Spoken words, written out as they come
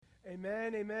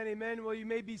Amen, amen, amen. Well, you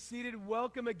may be seated.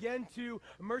 Welcome again to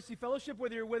Mercy Fellowship,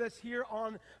 whether you're with us here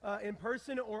in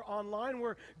person or online.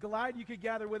 We're glad you could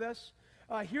gather with us.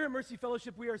 Here at Mercy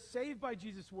Fellowship, we are saved by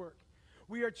Jesus' work.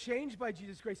 We are changed by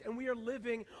Jesus' grace, and we are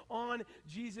living on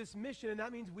Jesus' mission. And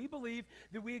that means we believe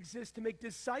that we exist to make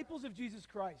disciples of Jesus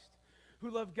Christ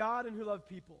who love God and who love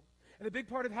people. And a big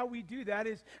part of how we do that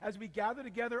is as we gather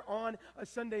together on a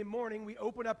Sunday morning, we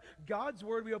open up God's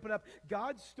Word, we open up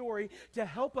God's story to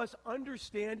help us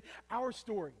understand our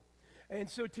story. And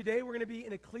so today we're going to be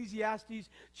in Ecclesiastes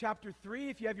chapter 3.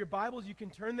 If you have your Bibles, you can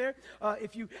turn there.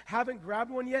 If you haven't grabbed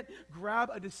one yet, grab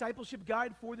a discipleship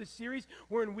guide for this series.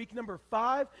 We're in week number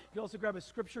 5. You can also grab a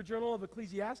scripture journal of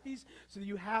Ecclesiastes so that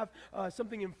you have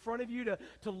something in front of you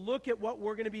to look at what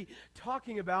we're going to be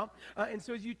talking about. And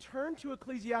so as you turn to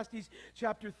Ecclesiastes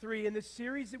chapter 3, in this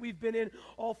series that we've been in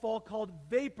all fall called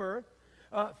Vapor,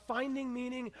 finding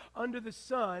meaning under the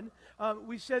sun,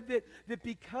 we said that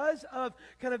because of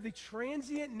kind of the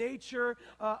transient nature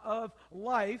of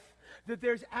life, that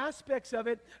there's aspects of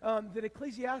it that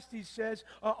Ecclesiastes says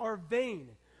are vain.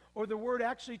 Or the word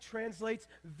actually translates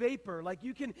vapor. Like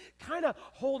you can kind of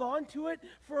hold on to it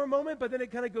for a moment, but then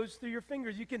it kind of goes through your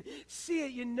fingers. You can see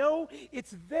it, you know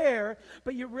it's there,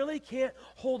 but you really can't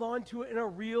hold on to it in a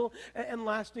real and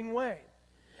lasting way.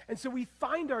 And so we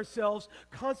find ourselves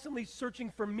constantly searching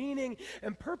for meaning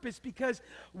and purpose because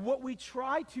what we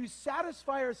try to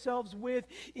satisfy ourselves with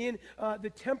in the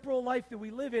temporal life that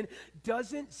we live in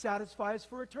doesn't satisfy us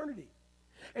for eternity.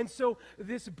 And so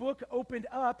this book opened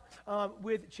up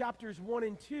with chapters 1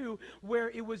 and 2 where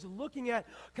it was looking at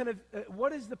kind of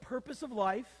what is the purpose of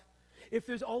life if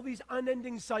there's all these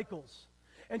unending cycles.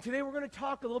 And today we're going to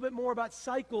talk a little bit more about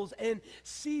cycles and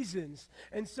seasons.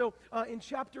 And so in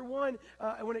chapter 1,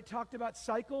 when it talked about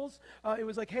cycles, it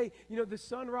was like, hey, the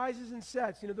sun rises and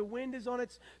sets. The wind is on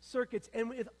its circuits. And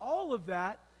with all of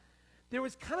that, there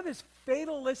was kind of this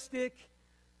fatalistic,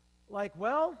 like,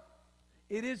 well,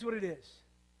 it is what it is.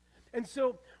 And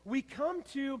so we come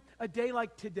to a day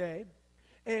like today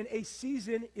and a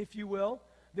season, if you will,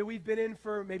 that we've been in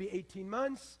for maybe 18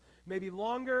 months, maybe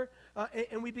longer,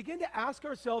 and we begin to ask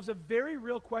ourselves a very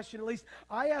real question. At least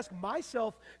I ask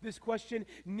myself this question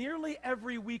nearly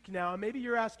every week now, and maybe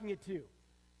you're asking it too.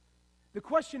 The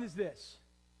question is this: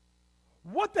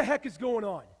 what the heck is going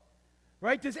on?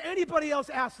 Right? Does anybody else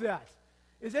ask that?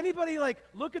 Is anybody like,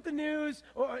 look at the news,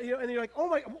 or, and you're like, oh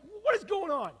my, what is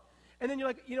going on? And then you're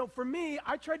like, for me,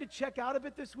 I tried to check out a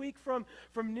bit this week from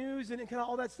news and kind of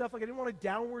all that stuff. Like I didn't want a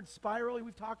downward spiral.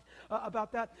 We've talked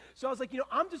about that. So I was like,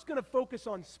 I'm just going to focus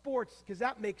on sports because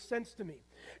that makes sense to me.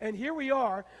 And here we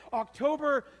are,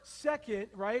 October 2nd,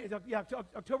 right? Yeah,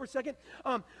 October 2nd.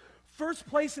 First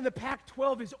place in the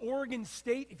Pac-12 is Oregon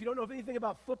State. If you don't know anything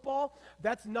about football,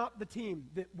 that's not the team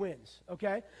that wins,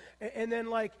 okay? And then,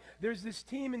 there's this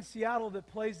team in Seattle that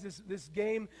plays this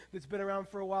game that's been around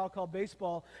for a while called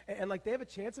baseball, and they have a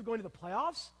chance of going to the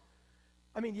playoffs.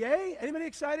 I mean, yay? Anybody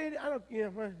excited? I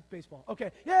don't, baseball.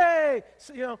 Okay, yay!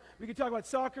 So, we can talk about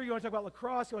soccer. You want to talk about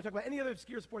lacrosse. You want to talk about any other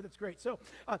obscure sport, that's great. So,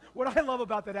 what I love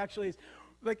about that actually is,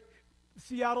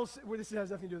 Seattle's, where this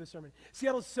has nothing to do with the sermon,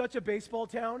 Seattle's such a baseball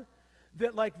town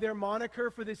that their moniker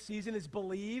for this season is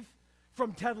Believe,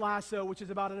 from Ted Lasso, which is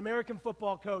about an American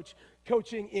football coach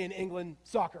coaching in England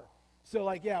soccer. So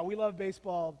we love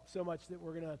baseball so much that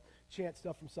we're going to chant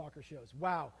stuff from soccer shows.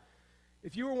 Wow.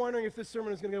 If you were wondering if this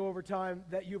sermon is going to go over time,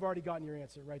 that you've already gotten your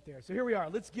answer right there. So here we are.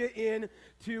 Let's get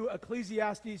into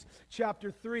Ecclesiastes chapter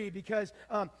 3 because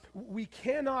we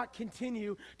cannot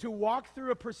continue to walk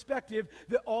through a perspective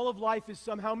that all of life is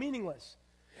somehow meaningless.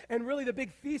 And really the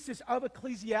big thesis of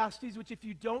Ecclesiastes, which if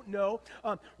you don't know,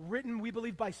 written, we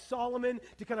believe, by Solomon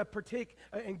to kind of partake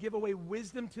and give away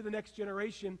wisdom to the next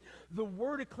generation, the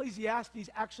word Ecclesiastes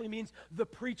actually means the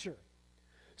preacher.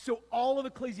 So all of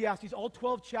Ecclesiastes, all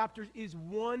 12 chapters, is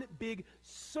one big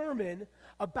sermon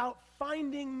about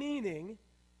finding meaning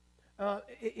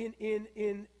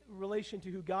in relation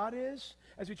to who God is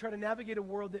as we try to navigate a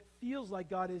world that feels like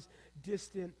God is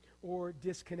distant or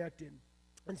disconnected.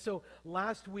 And so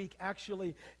last week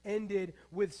actually ended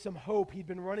with some hope. He'd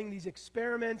been running these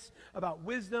experiments about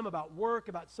wisdom, about work,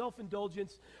 about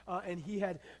self-indulgence, and he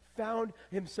had found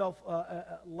himself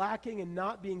lacking and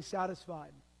not being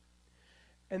satisfied.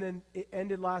 And then it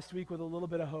ended last week with a little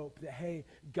bit of hope that, hey,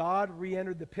 God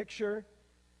re-entered the picture,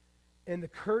 and the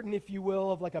curtain, if you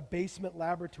will, of a basement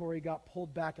laboratory got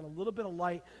pulled back, and a little bit of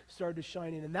light started to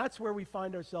shine in. And that's where we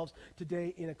find ourselves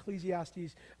today in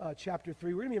Ecclesiastes chapter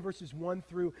 3. We're going to be in verses 1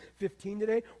 through 15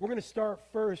 today. We're going to start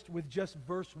first with just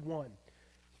verse 1.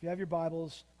 If you have your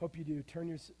Bibles, hope you do, turn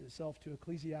yourself to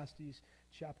Ecclesiastes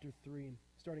chapter 3,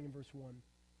 starting in verse 1.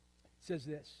 It says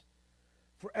this,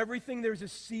 "For everything there's a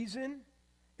season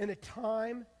and a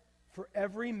time for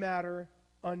every matter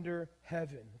under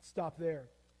heaven." Let's stop there.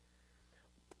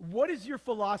 What is your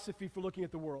philosophy for looking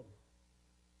at the world?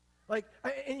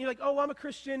 And you're like, oh, I'm a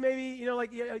Christian, maybe,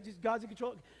 just God's in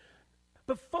control.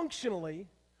 But functionally,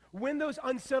 when those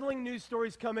unsettling news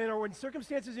stories come in, or when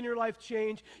circumstances in your life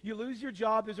change, you lose your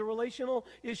job, there's a relational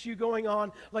issue going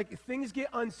on, things get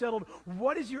unsettled,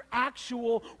 what is your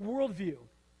actual worldview?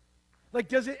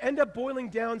 Does it end up boiling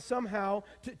down somehow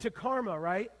to karma,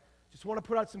 right? Just want to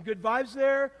put out some good vibes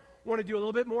there, want to do a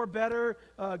little bit more better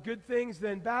good things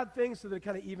than bad things so that it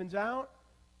kind of evens out?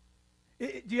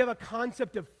 Do you have a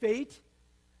concept of fate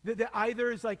that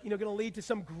either is going to lead to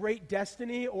some great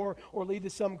destiny or lead to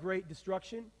some great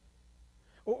destruction?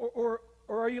 Or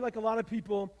are you like a lot of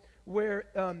people where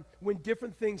when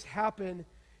different things happen,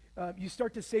 you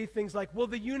start to say things like, well,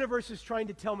 the universe is trying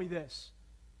to tell me this.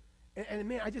 And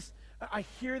man, I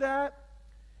hear that,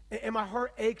 and my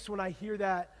heart aches when I hear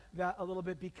that a little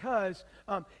bit, because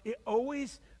it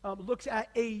always looks at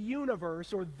a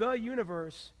universe or the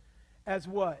universe as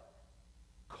what?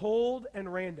 Cold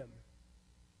and random,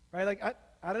 right?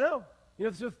 I don't know.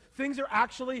 So if things are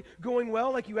actually going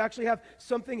well, you actually have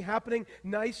something happening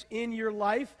nice in your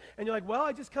life, and you're like, well,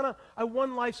 I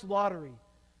won life's lottery.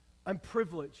 I'm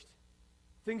privileged.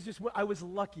 I was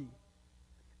lucky.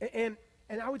 And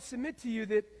I would submit to you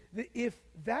that if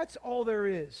that's all there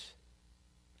is,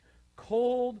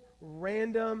 cold,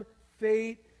 random,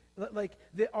 fate,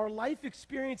 that our life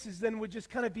experiences then would just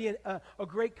kind of be a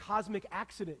great cosmic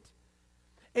accident.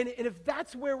 And if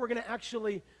that's where we're going to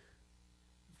actually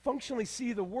functionally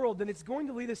see the world, then it's going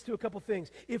to lead us to a couple things.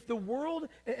 If the world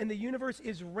and the universe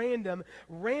is random,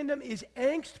 random is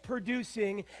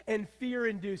angst-producing and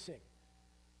fear-inducing,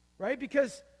 right?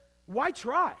 Because why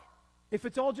try if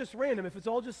it's all just random, if it's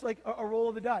all just like a roll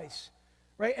of the dice,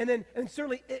 right? And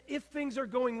certainly if things are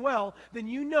going well, then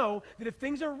you know that if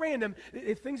things are random,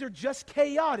 if things are just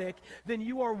chaotic, then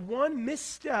you are one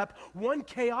misstep, one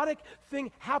chaotic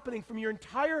thing happening from your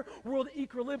entire world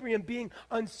equilibrium being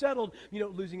unsettled,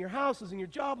 losing your house, losing your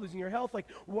job, losing your health,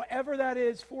 whatever that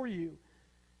is for you.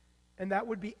 And that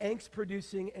would be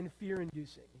angst-producing and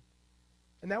fear-inducing.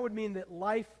 And that would mean that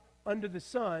life under the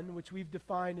sun, which we've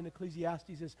defined in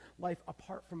Ecclesiastes as life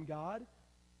apart from God,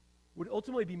 would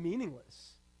ultimately be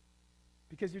meaningless,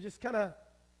 because you're just kind of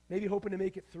maybe hoping to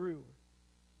make it through.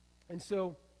 And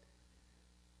so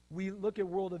we look at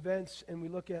world events, and we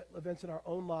look at events in our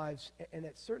own lives, and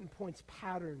at certain points,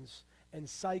 patterns and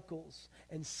cycles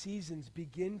and seasons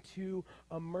begin to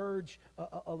emerge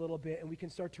a little bit, and we can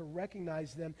start to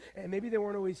recognize them. And maybe they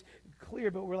weren't always clear,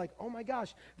 but we're like, oh my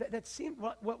gosh, that seemed,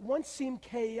 what once seemed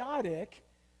chaotic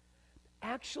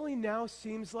actually now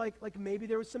seems like maybe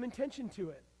there was some intention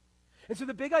to it. And so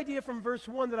the big idea from verse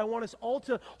 1 that I want us all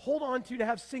to hold on to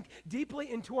have sink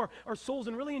deeply into our souls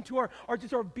and really into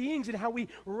our beings and how we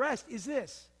rest is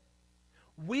this.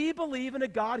 We believe in a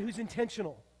God who's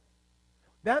intentional.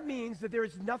 That means that there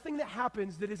is nothing that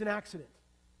happens that is an accident.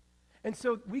 And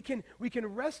so we can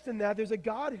rest in that. There's a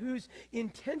God who's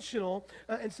intentional.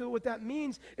 And so what that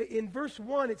means, in verse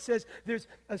 1, it says there's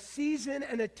a season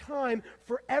and a time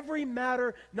for every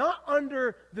matter, not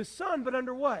under the sun, but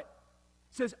under what?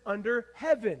 It says under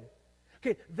heaven.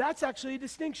 Okay, that's actually a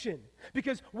distinction,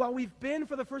 because while we've been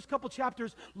for the first couple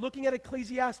chapters looking at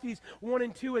Ecclesiastes 1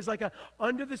 and 2 as a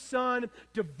under the sun,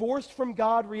 divorced from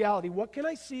God reality, what can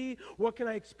I see, what can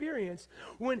I experience?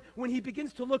 When he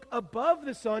begins to look above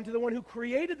the sun to the one who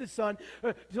created the sun,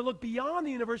 to look beyond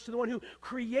the universe to the one who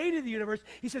created the universe,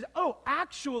 he says, oh,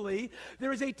 actually,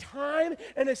 there is a time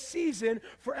and a season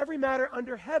for every matter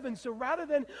under heaven. So rather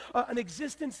than an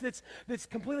existence that's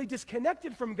completely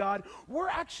disconnected from God, we're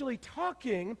actually talking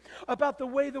about the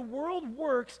way the world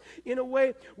works in a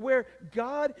way where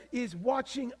God is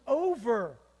watching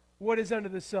over what is under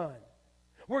the sun,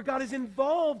 where God is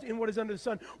involved in what is under the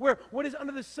sun, where what is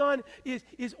under the sun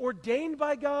is ordained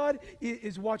by God,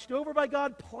 is watched over by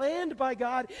God, planned by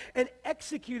God, and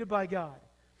executed by God.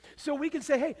 So we can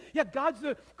say, hey, yeah, God's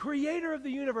the creator of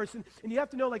the universe. And you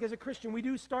have to know, as a Christian, we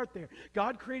do start there.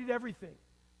 God created everything.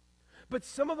 But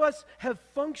some of us have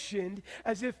functioned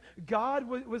as if God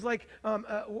was like,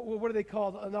 what are they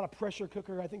called? Not a pressure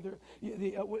cooker. I think they're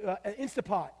an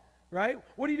Instapot, right?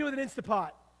 What do you do with an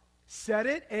Instapot? Set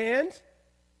it and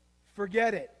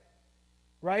forget it,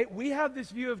 right? We have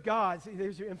this view of God. See,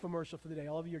 there's your infomercial for the day.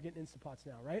 All of you are getting Instapots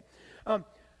now, right?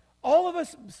 All of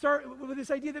us start with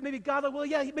this idea that maybe God,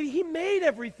 maybe he made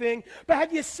everything, but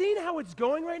have you seen how it's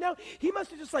going right now? He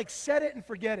must have just set it and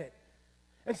forget it.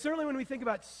 And certainly when we think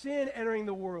about sin entering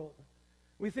the world,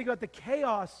 we think about the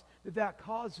chaos that that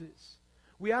causes.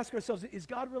 We ask ourselves, is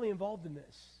God really involved in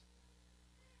this?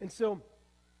 And so,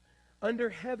 under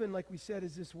heaven, like we said,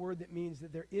 is this word that means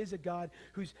that there is a God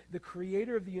who's the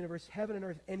creator of the universe, heaven and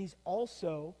earth, and he's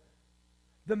also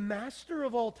the master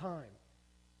of all time.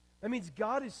 That means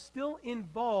God is still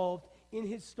involved in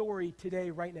his story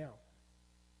today, right now.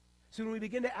 So when we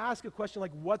begin to ask a question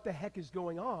like, what the heck is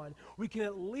going on, we can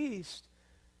at least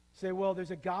say, well,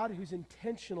 there's a God who's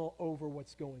intentional over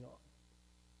what's going on.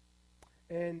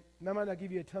 And that might not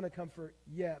give you a ton of comfort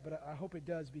yet, but I hope it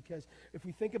does, because if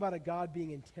we think about a God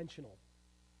being intentional,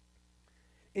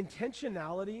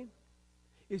 intentionality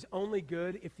is only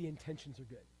good if the intentions are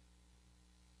good.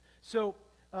 So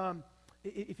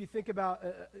if you think about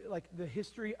like the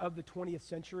history of the 20th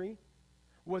century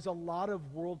was a lot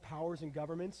of world powers and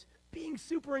governments being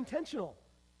super intentional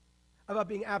about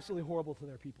being absolutely horrible to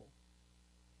their people.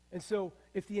 And so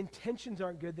if the intentions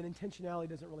aren't good, then intentionality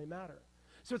doesn't really matter.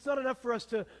 So it's not enough for us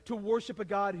to worship a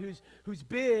God who's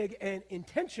big and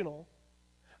intentional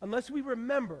unless we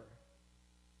remember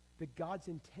that God's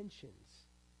intentions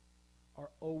are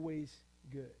always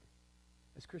good.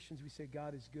 As Christians, we say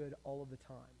God is good all of the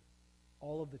time.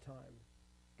 All of the time,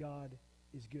 God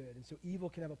is good. And so evil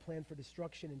can have a plan for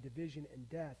destruction and division and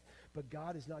death, but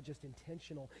God is not just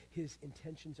intentional. His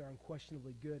intentions are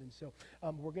unquestionably good. And so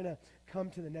we're going to come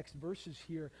to the next verses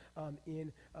here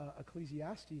in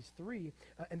Ecclesiastes 3,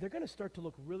 and they're going to start to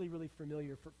look really, really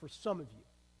familiar for some of you.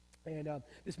 And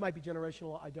this might be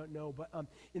generational, I don't know, but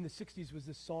in the 60s was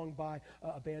this song by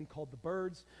a band called The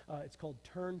Byrds. It's called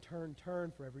Turn, Turn,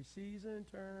 Turn, for every season,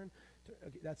 turn.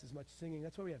 Okay, that's as much singing.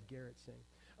 That's why we have Garrett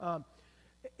sing.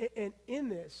 And in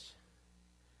this,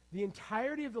 the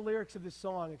entirety of the lyrics of this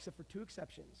song, except for two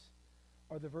exceptions,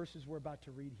 are the verses we're about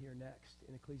to read here next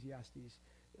in Ecclesiastes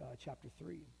chapter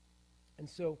 3. And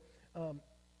so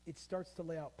it starts to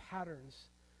lay out patterns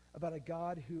about a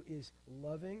God who is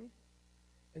loving.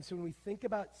 And so when we think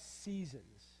about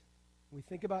seasons, when we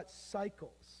think about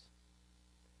cycles,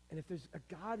 and if there's a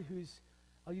God who's,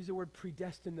 I'll use the word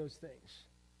predestined those things,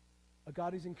 a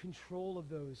God who's in control of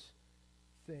those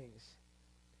things,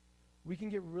 we can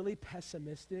get really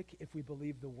pessimistic if we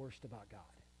believe the worst about God.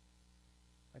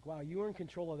 Like, wow, you were in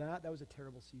control of that? That was a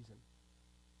terrible season.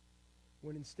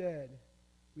 When instead,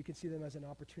 we can see them as an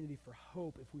opportunity for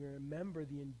hope if we remember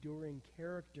the enduring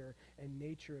character and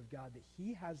nature of God, that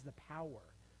he has the power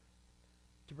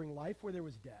to bring life where there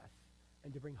was death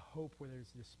and to bring hope where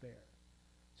there's despair.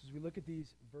 So as we look at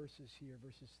these verses here,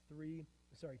 verses 2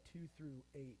 through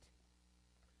 8,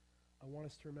 I want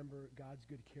us to remember God's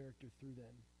good character through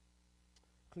them.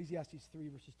 Ecclesiastes 3,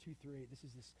 verses 2 through 8. This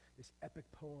is this epic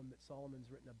poem that Solomon's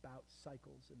written about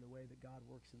cycles and the way that God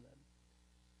works in them.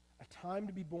 A time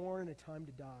to be born and a time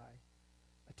to die.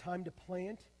 A time to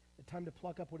plant, a time to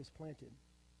pluck up what is planted.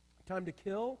 A time to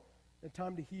kill, and a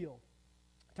time to heal.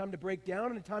 A time to break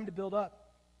down and a time to build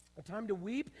up. A time to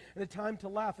weep and a time to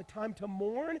laugh. A time to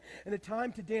mourn and a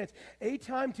time to dance. A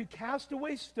time to cast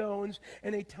away stones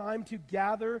and a time to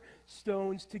gather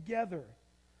stones together.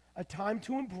 A time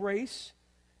to embrace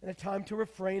and a time to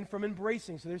refrain from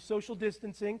embracing. So there's social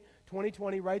distancing,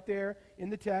 2020 right there in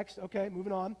the text. Okay,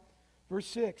 moving on. Verse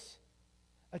 6.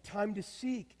 A time to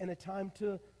seek and a time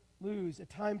to lose. A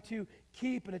time to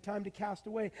keep and a time to cast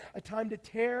away. A time to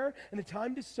tear and a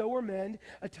time to sow or mend.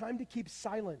 A time to keep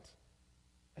silent.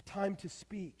 A time to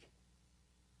speak.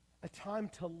 A time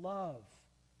to love.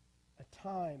 A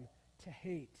time to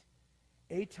hate.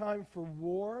 A time for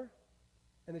war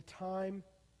and a time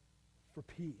for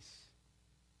peace.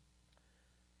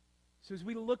 So as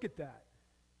we look at that,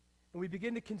 and we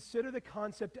begin to consider the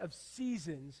concept of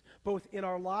seasons, both in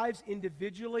our lives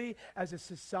individually, as a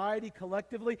society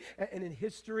collectively, and in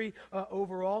history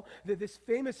overall, that this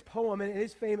famous poem, and it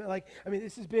is famous,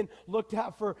 this has been looked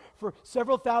at for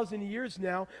several thousand years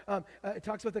now. It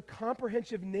talks about the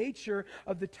comprehensive nature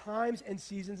of the times and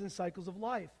seasons and cycles of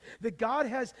life. That God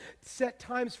has set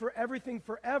times for everything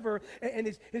forever, and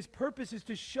his purpose is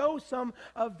to show some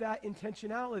of that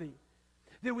intentionality.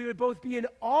 That we would both be in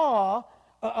awe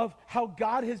of how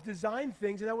God has designed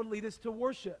things, and that would lead us to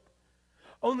worship.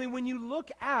 Only when you look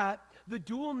at the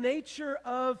dual nature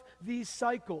of these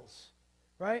cycles,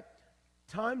 right?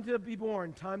 Time to be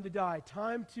born, time to die,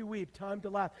 time to weep, time to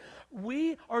laugh.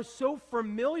 We are so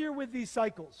familiar with these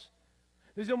cycles.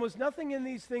 There's almost nothing in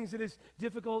these things that is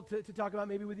difficult to talk about,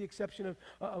 maybe with the exception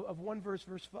of one verse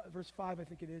 5, I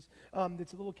think it is,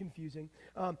 that's a little confusing.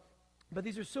 But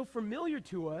these are so familiar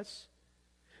to us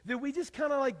that we just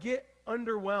kind of like get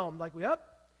underwhelmed. Like, yep,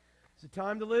 it's a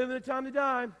time to live and a time to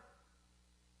die.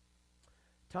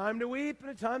 Time to weep and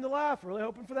a time to laugh. Really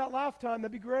hoping for that laugh time.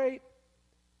 That'd be great.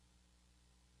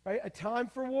 right? A time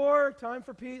for war, a time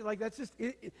for peace. Like that's just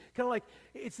kind of like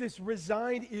it's this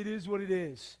resigned, it is what it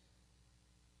is.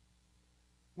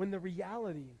 When the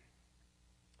reality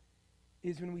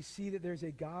is when we see that there's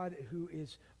a God who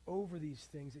is over these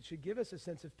things, it should give us a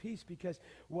sense of peace, because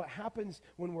what happens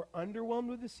when we're underwhelmed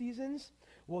with the seasons,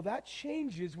 well, that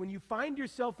changes when you find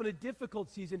yourself in a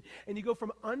difficult season and you go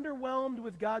from underwhelmed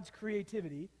with God's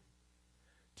creativity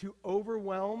to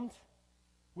overwhelmed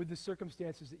with the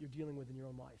circumstances that you're dealing with in your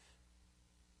own life.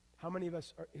 How many of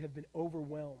us have been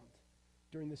overwhelmed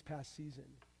during this past season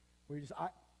where you're just, I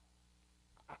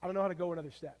don't know how to go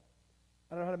another step.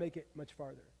 I don't know how to make it much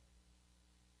farther.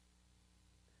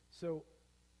 So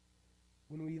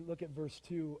when we look at verse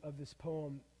 2 of this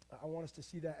poem, I want us to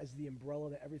see that as the umbrella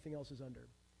that everything else is under.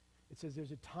 It says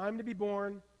there's a time to be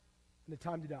born and a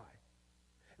time to die.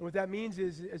 And what that means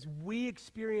is, as we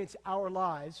experience our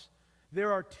lives,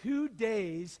 there are 2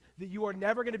 days that you are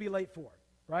never going to be late for,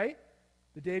 right?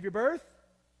 The day of your birth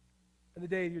and the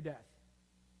day of your death.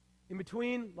 In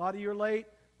between, a lot of you are late.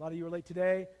 A lot of you are late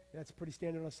today. That's pretty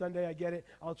standard on a Sunday. I get it.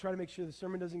 I'll try to make sure the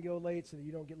sermon doesn't go late so that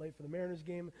you don't get late for the Mariners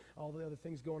game, all the other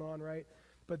things going on, right?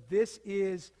 But this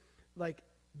is like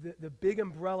the big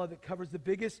umbrella that covers the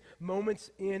biggest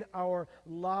moments in our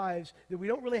lives that we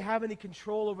don't really have any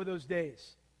control over those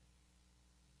days.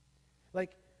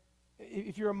 Like,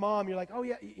 if you're a mom, you're like, oh,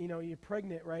 yeah, you're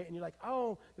pregnant, right? And you're like,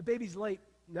 oh, the baby's late.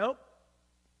 Nope.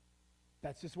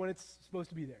 That's just when it's supposed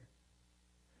to be there.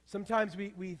 Sometimes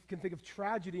we can think of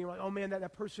tragedy and we're like, oh man,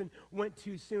 that person went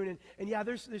too soon. And yeah,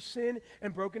 there's sin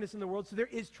and brokenness in the world, so there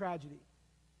is tragedy.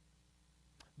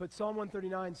 But Psalm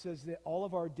 139 says that all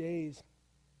of our days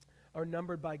are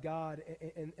numbered by God,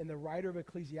 and the writer of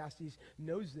Ecclesiastes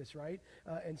knows this, right?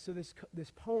 And so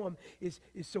this poem is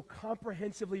so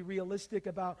comprehensively realistic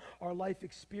about our life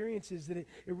experiences that it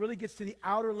really gets to the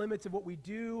outer limits of what we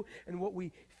do and what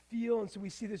we feel. And so we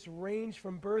see this range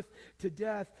from birth to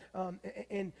death.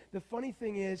 And the funny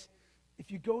thing is, if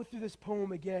you go through this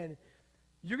poem again,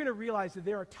 you're going to realize that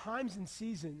there are times and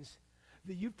seasons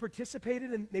that you've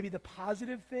participated in maybe the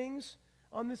positive things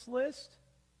on this list.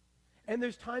 And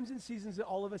there's times and seasons that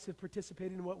all of us have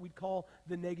participated in what we'd call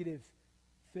the negative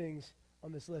things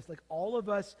on this list. Like all of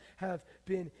us have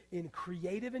been in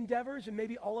creative endeavors, and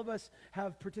maybe all of us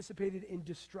have participated in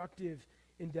destructive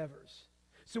endeavors.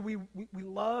 So we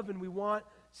love and we want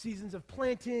seasons of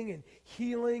planting and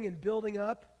healing and building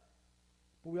up,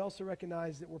 but we also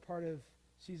recognize that we're part of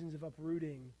seasons of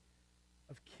uprooting,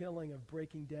 of killing, of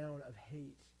breaking down, of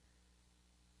hate.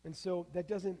 And so that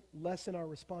doesn't lessen our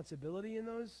responsibility in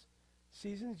those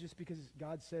seasons just because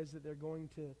God says that they're going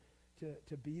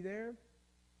to be there.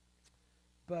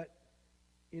 But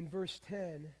in verse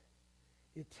 10,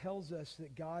 it tells us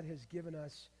that God has given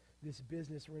us this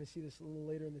business. We're going to see this a little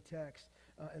later in the text.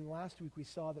 And last week we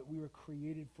saw that we were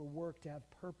created for work, to have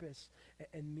purpose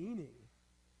and meaning,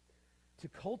 to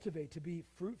cultivate, to be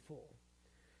fruitful.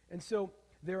 And so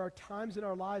there are times in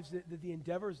our lives that the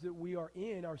endeavors that we are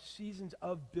in are seasons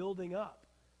of building up.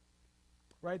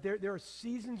 Right? There are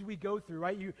seasons we go through,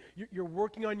 right? You're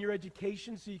working on your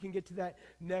education so you can get to that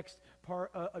next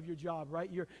part of your job, right?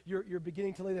 You're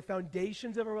beginning to lay the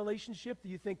foundations of a relationship that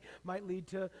you think might lead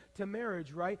to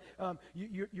marriage, right?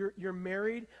 You're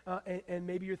married, and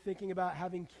maybe you're thinking about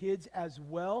having kids as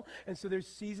well. And so there's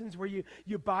seasons where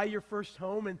you buy your first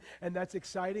home, and that's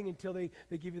exciting until they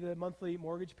give you the monthly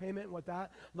mortgage payment and what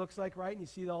that looks like, right? And you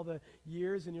see all the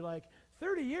years, and you're like,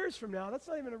 30 years from now, that's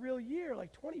not even a real year.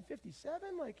 Like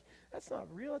 2057, like that's not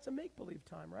real. That's a make-believe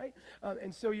time, right?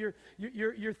 And so you're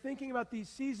thinking about these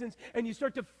seasons, and you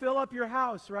start to fill up your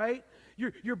house, right?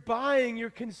 You're buying, you're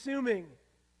consuming,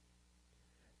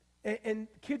 and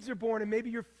kids are born, and maybe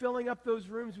you're filling up those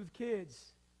rooms with kids.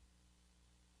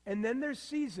 And then there's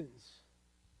seasons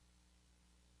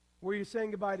where you're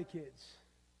saying goodbye to kids,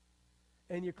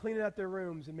 and you're cleaning out their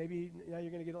rooms, and maybe now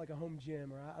you're going to get like a home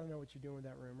gym, or I don't know what you're doing with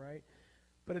that room, right?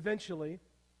 But eventually,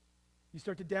 you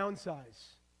start to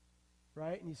downsize,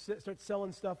 right? And you start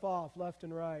selling stuff off left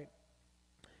and right.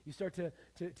 You start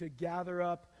to gather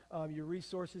up your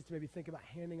resources to maybe think about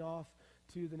handing off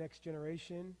to the next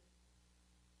generation.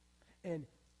 And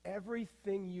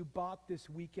everything you bought this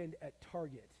weekend at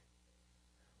Target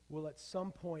will at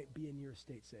some point be in your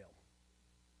estate sale.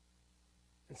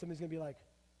 And somebody's going to be like,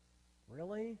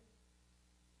 really?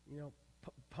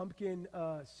 Pumpkin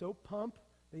soap pump?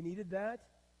 They needed that?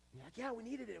 And you're like, yeah, we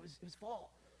needed it. It was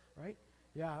fall, right?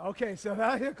 Yeah, okay, so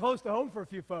that's close to home for a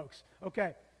few folks.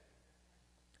 Okay.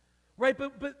 Right,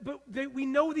 but we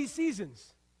know these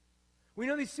seasons. We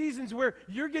know these seasons where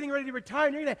you're getting ready to retire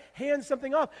and you're going to hand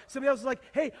something off. Somebody else is like,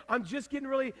 hey, I'm just getting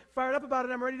really fired up about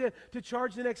it. I'm ready to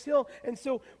charge the next hill. And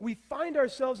so we find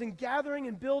ourselves in gathering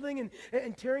and building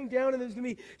and tearing down, and there's going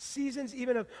to be seasons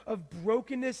even of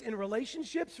brokenness in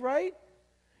relationships, right?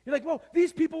 You're like, well,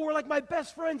 these people were like my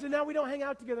best friends, and now we don't hang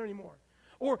out together anymore.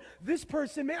 Or this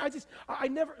person, man, I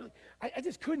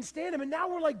just couldn't stand him, and now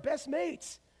we're like best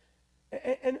mates.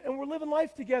 And we're living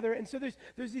life together. And so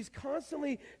there's these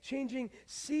constantly changing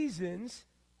seasons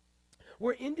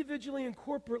where individually and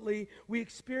corporately we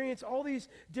experience all these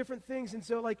different things. And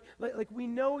so like we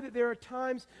know that there are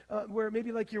times where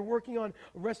maybe like you're working on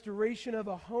restoration of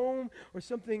a home or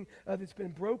something that's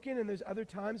been broken, and there's other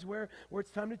times where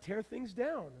it's time to tear things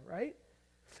down, right?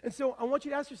 And so I want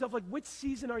you to ask yourself, like, which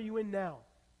season are you in now?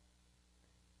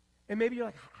 And maybe you're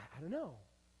like, I don't know.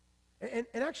 And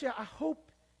actually, I hope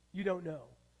you don't know.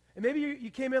 And maybe you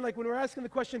came in like when we were asking the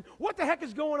question, what the heck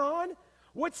is going on?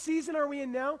 What season are we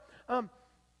in now?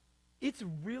 It's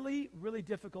really, really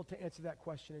difficult to answer that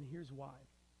question, and here's why.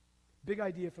 Big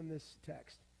idea from this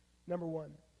text. Number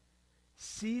one,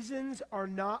 seasons are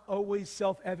not always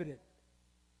self-evident.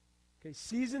 Okay,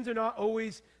 seasons are not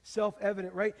always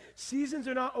self-evident, right? Seasons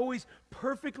are not always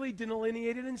perfectly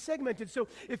delineated and segmented. So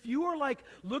if you are like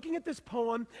looking at this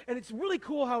poem, and it's really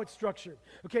cool how it's structured,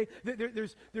 okay?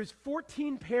 There's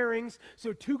 14 pairings,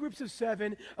 so 2 groups of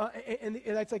 7, and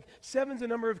that's like 7's a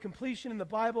number of completion in the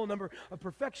Bible, a number of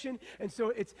perfection, and so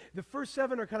it's the first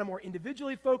 7 are kind of more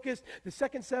individually focused, the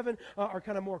second 7 are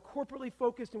kind of more corporately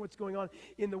focused in what's going on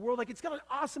in the world. Like, it's got an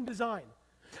awesome design.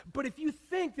 But if you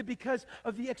think that because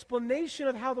of the explanation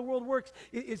of how the world works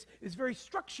is very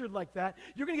structured like that,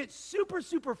 you're going to get super,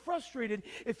 super frustrated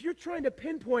if you're trying to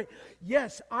pinpoint,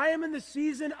 yes, I am in the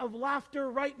season of laughter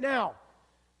right now.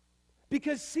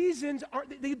 Because seasons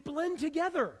they blend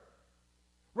together,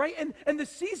 right? And the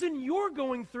season you're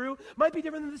going through might be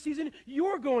different than the season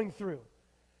you're going through.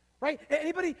 Right?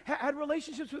 Anybody had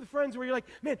relationships with friends where you're like,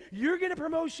 man, you're getting a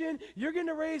promotion, you're getting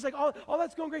a raise, like all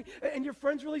that's going great, and your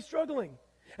friend's really struggling.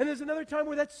 And there's another time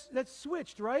where that's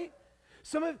switched, right?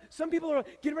 Some people are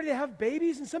getting ready to have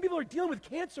babies, and some people are dealing with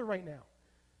cancer right now.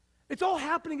 It's all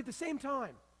happening at the same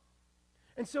time.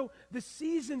 And so the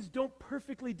seasons don't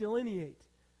perfectly delineate.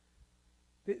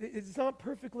 It's not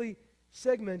perfectly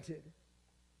segmented.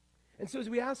 And so as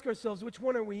we ask ourselves, which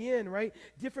one are we in, right?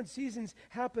 Different seasons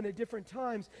happen at different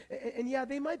times. And yeah,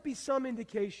 they might be some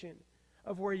indication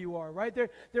of where you are, right?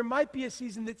 There might be a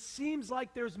season that seems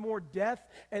like there's more death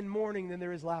and mourning than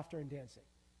there is laughter and dancing.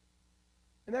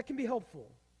 And that can be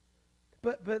helpful.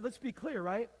 But let's be clear,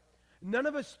 right? None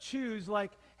of us choose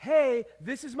like, hey,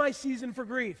 this is my season for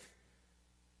grief.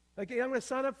 Like, hey, I'm going to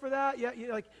sign up for that. Yeah,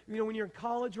 when you're in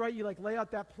college, right, you like lay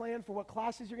out that plan for what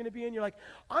classes you're going to be in. You're like,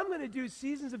 I'm going to do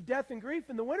seasons of death and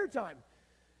grief in the wintertime.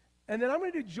 And then I'm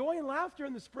going to do joy and laughter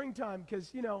in the springtime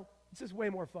because, it's just way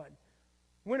more fun.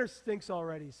 Winter stinks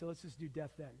already, so let's just do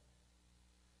death then.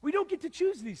 We don't get to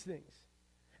choose these things.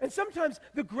 And sometimes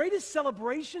the greatest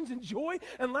celebrations and joy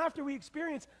and laughter we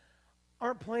experience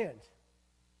aren't planned.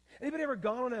 Anybody ever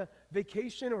gone on a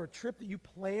vacation or a trip that you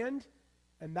planned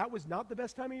and that was not the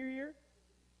best time of your year?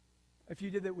 If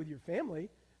you did that with your family,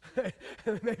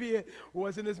 maybe it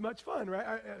wasn't as much fun,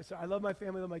 right? I love my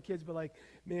family, I love my kids, but like,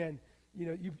 man,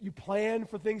 you plan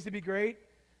for things to be great,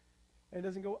 and it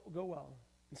doesn't go well.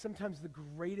 And sometimes the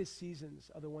greatest seasons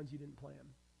are the ones you didn't plan.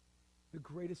 The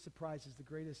greatest surprises, the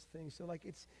greatest things. So like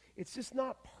it's just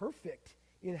not perfect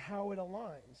in how it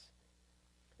aligns.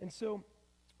 And so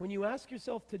when you ask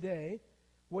yourself today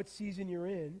what season you're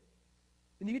in,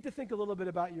 then you get to think a little bit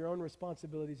about your own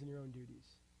responsibilities and your own duties.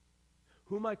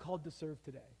 Who am I called to serve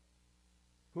today?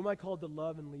 Who am I called to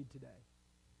love and lead today?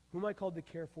 Who am I called to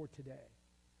care for today?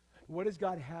 What has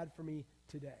God had for me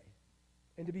today?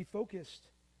 And to be focused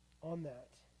on that.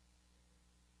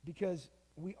 Because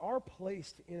we are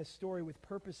placed in a story with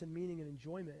purpose and meaning and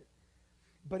enjoyment.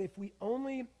 But if we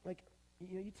only,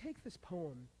 you take this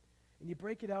poem and you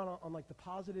break it out on like the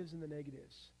positives and the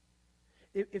negatives.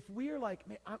 If we are like,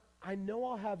 man, I know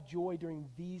I'll have joy during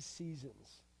these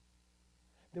seasons,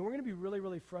 then we're going to be really,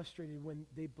 really frustrated when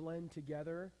they blend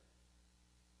together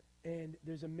and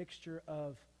there's a mixture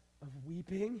of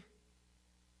weeping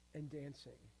and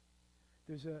dancing.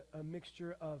 There's a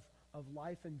mixture of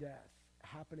life and death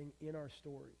happening in our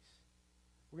stories.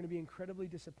 We're going to be incredibly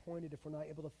disappointed if we're not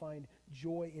able to find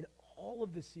joy in all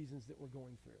of the seasons that we're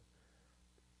going through.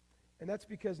 And that's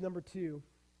because, number 2,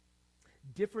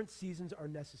 different seasons are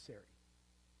necessary.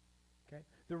 Okay?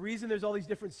 The reason there's all these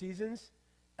different seasons,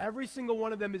 every single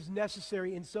one of them is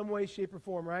necessary in some way, shape, or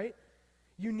form, right?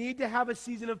 You need to have a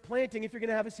season of planting if you're going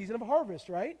to have a season of harvest,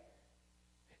 right?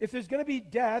 If there's going to be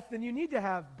death, then you need to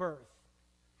have birth.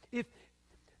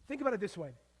 Think about it this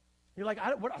way. You're like,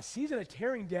 what, a season of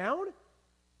tearing down?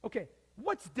 Okay,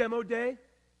 what's demo day?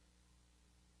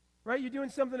 Right? You're doing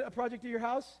something, a project at your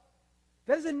house?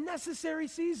 That is a necessary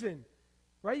season.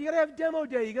 Right? You got to have demo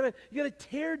day. You got to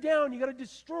tear down. You got to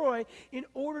destroy in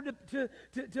order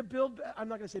to build. I'm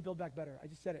not going to say build back better. I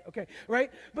just said it. Okay,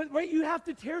 right? But right, you have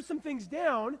to tear some things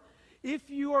down if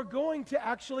you are going to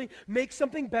actually make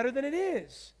something better than it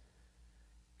is.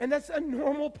 And that's a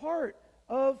normal part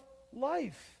of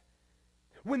life.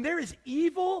 When there is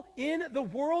evil in the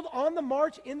world, on the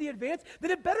march, in the advance,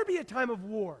 then it better be a time of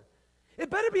war.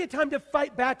 It better be a time to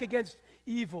fight back against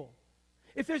evil.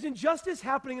 If there's injustice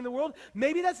happening in the world,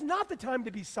 maybe that's not the time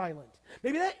to be silent.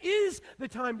 Maybe that is the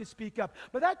time to speak up.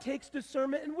 But that takes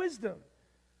discernment and wisdom.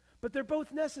 But they're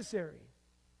both necessary.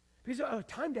 Because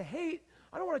time to hate,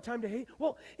 I don't want a time to hate.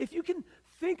 Well, if you can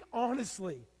think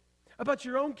honestly about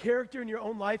your own character and your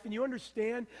own life, and you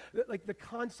understand that, like, the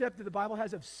concept that the Bible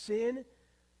has of sin,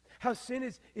 how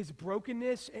sin is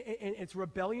brokenness and it's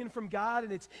rebellion from God,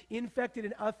 and it's infected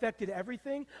and affected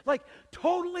everything. Like,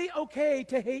 totally okay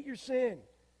to hate your sin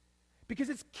because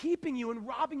it's keeping you and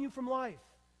robbing you from life.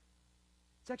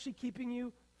 It's actually keeping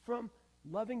you from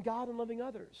loving God and loving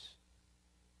others.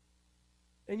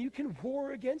 And you can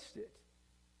war against it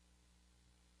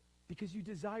because you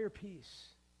desire peace,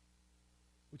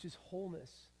 which is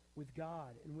wholeness with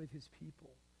God and with his people.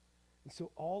 And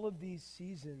so all of these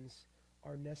seasons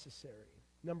are necessary.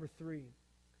 Number 3,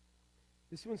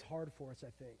 this one's hard for us, I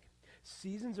think.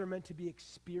 Seasons are meant to be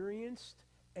experienced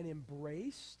and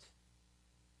embraced,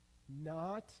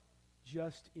 not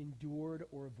just endured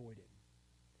or avoided.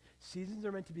 Seasons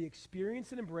are meant to be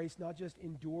experienced and embraced, not just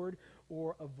endured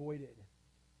or avoided.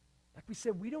 Like we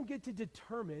said, we don't get to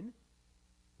determine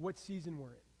what season we're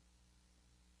in.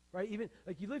 Right? Even,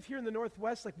 like, you live here in the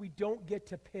Northwest, like, we don't get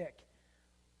to pick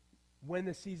when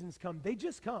the seasons come. They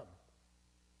just come.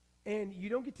 And you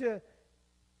don't get to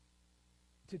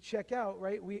check out,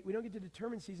 right? We don't get to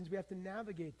determine seasons. We have to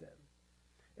navigate them.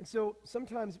 And so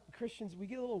sometimes Christians, we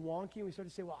get a little wonky and we start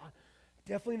to say, well, I'm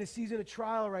definitely in a season of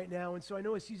trial right now, and so I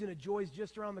know a season of joy is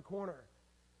just around the corner.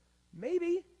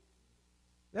 Maybe.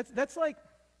 That's like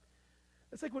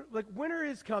winter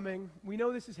is coming. We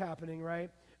know this is happening,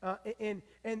 right? And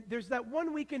there's that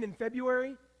one weekend in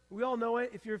February. We all know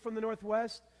it if you're from the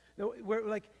Northwest. Where,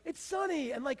 like, it's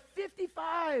sunny and, like,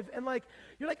 55, and, like,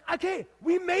 you're like, okay,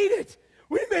 we made it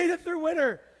through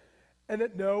winter. And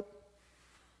then, nope,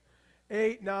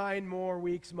 8, 9 more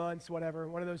weeks, months, whatever,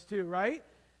 one of those two, right?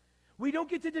 We don't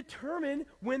get to determine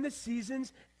when the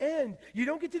seasons end. You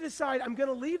don't get to decide, I'm going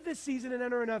to leave this season and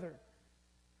enter another.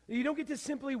 You don't get to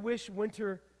simply wish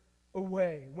winter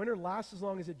away. Winter lasts as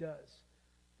long as it does.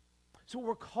 So what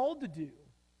we're called to do,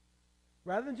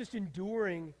 rather than just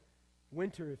enduring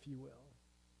winter, if you will,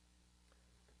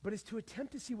 but is to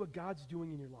attempt to see what God's doing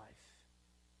in your life.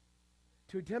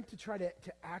 To attempt to try to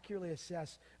accurately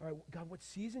assess, all right, God, what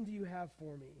season do you have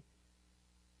for me?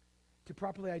 To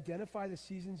properly identify the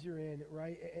seasons you're in,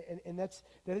 right? And that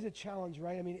is a challenge,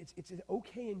 right? I mean, it's an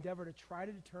okay endeavor to try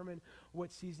to determine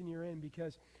what season you're in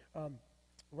because,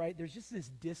 right, there's just this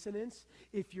dissonance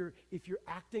if you're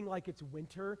acting like it's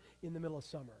winter in the middle of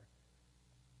summer.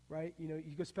 Right? You know,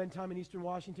 you go spend time in Eastern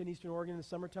Washington, Eastern Oregon in the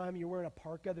summertime, you're wearing a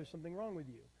parka, there's something wrong with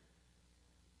you.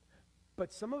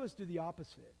 But some of us do the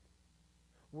opposite.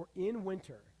 We're in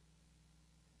winter,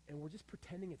 and we're just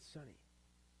pretending it's sunny.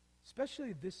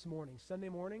 Especially this morning, Sunday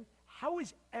morning. How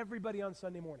is everybody on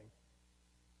Sunday morning?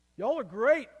 Y'all are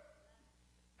great.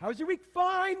 How's your week?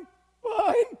 Fine.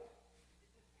 Fine.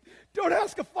 Don't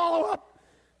ask a follow-up.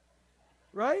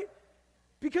 Right?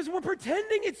 Because we're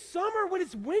pretending it's summer when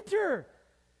it's winter.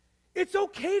 It's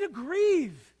okay to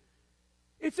grieve.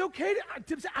 It's okay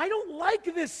to say, I don't like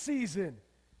this season.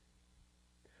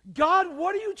 God,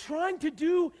 what are you trying to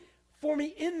do for me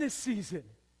in this season?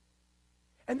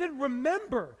 And then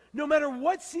remember, no matter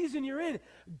what season you're in,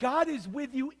 God is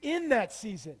with you in that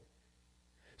season.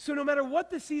 So no matter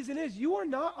what the season is, you are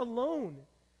not alone.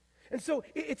 And so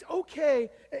it's okay,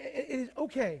 it is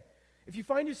okay, if you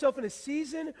find yourself in a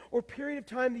season or period of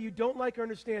time that you don't like or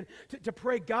understand, to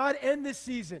pray, God, end this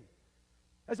season.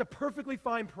 That's a perfectly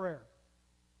fine prayer.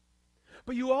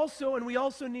 But we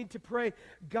also need to pray,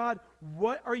 God,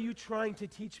 what are you trying to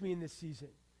teach me in this season?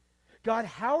 God,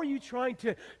 how are you trying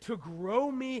to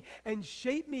grow me and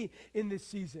shape me in this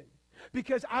season?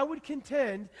 Because I would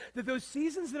contend that those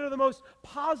seasons that are the most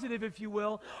positive, if you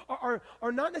will, are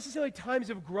not necessarily times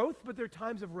of growth, but they're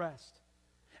times of rest.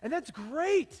 And that's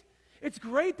great. It's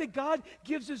great that God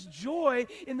gives us joy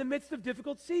in the midst of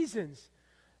difficult seasons.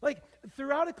 Like,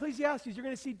 throughout Ecclesiastes, you're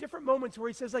going to see different moments where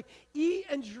he says, like, eat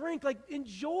and drink, like,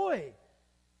 enjoy.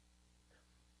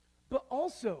 But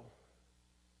also,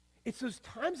 it's those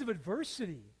times of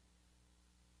adversity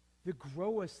that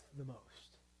grow us the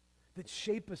most, that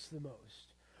shape us the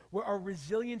most, where our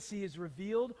resiliency is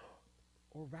revealed,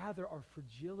 or rather our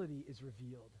fragility is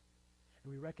revealed.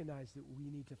 And we recognize that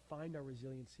we need to find our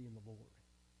resiliency in the Lord.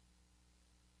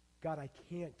 God, I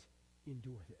can't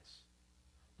endure this.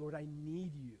 Lord, I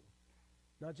need you,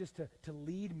 not just to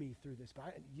lead me through this,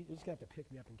 but you're just going to have to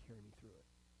pick me up and carry me through it.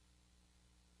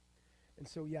 And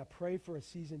so, yeah, pray for a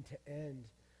season to end,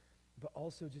 but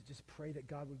also just pray that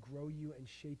God would grow you and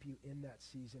shape you in that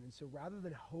season. And so rather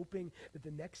than hoping that the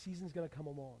next season's going to come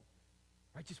along,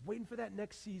 right, just waiting for that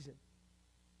next season,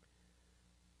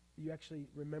 you actually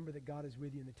remember that God is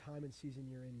with you in the time and season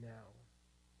you're in now.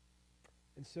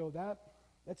 And so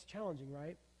that's challenging,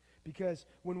 right? Because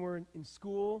when we're in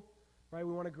school, right,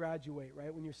 we want to graduate,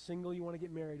 right? When you're single, you want to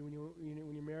get married. When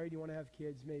you're married, you want to have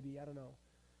kids, maybe, I don't know,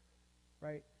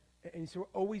 right? And so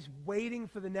we're always waiting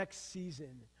for the next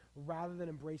season rather than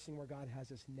embracing where God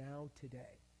has us now,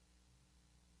 today.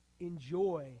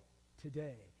 Enjoy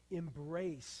today.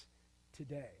 Embrace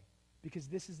today. Because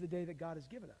this is the day that God has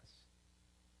given us.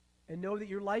 And know that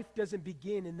your life doesn't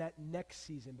begin in that next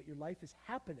season, but your life is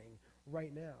happening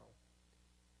right now.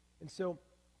 And so,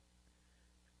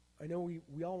 I know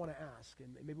we all want to ask,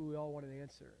 and maybe we all want an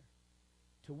answer.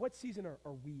 To what season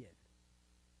are we in?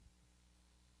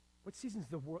 What season's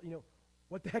the world,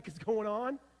 what the heck is going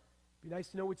on? Be nice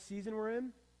to know which season we're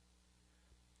in.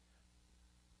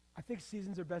 I think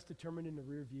seasons are best determined in the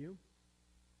rear view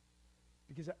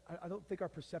because I don't think our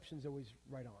perception's always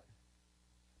right on.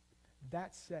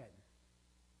 That said,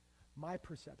 my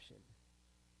perception,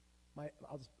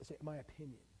 I'll just say my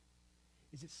opinion,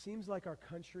 is it seems like our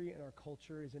country and our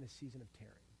culture is in a season of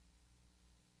tearing.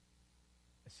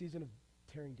 A season of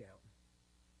tearing down.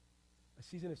 A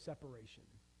season of separation.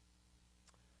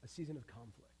 A season of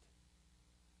conflict.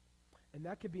 And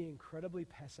that could be incredibly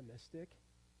pessimistic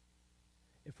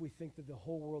if we think that the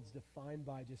whole world's defined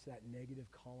by just that negative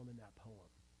column in that poem.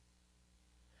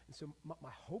 And so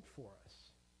my hope for us,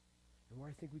 and where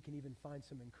I think we can even find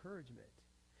some encouragement,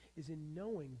 is in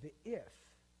knowing that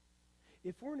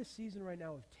if we're in a season right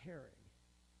now of tearing,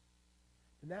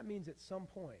 then that means at some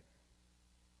point,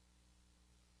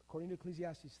 according to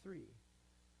Ecclesiastes 3,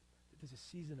 that there's a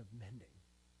season of mending.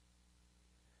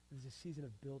 There's a season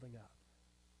of building up.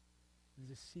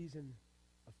 There's a season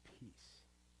of peace.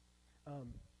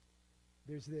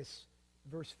 There's this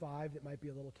verse 5 that might be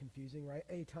a little confusing, right?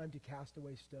 A time to cast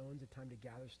away stones, a time to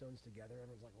gather stones together.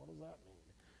 Everyone's like, what does that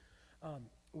mean?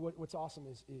 What's awesome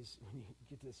is when you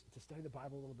get to study the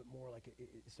Bible a little bit more, like it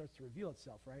starts to reveal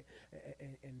itself, right?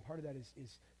 And part of that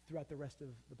is throughout the rest of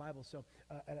the Bible. So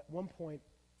at one point,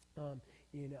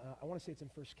 I want to say it's in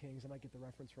 1 Kings, I might get the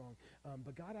reference wrong,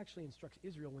 but God actually instructs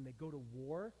Israel when they go to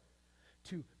war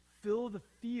to fill the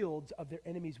fields of their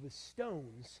enemies with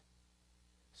stones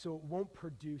so it won't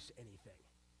produce anything.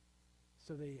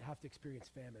 So they have to experience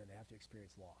famine and they have to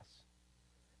experience loss.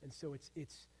 And so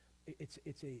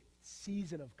it's a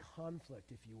season of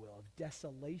conflict, if you will, of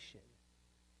desolation.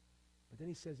 But then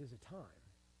he says there's a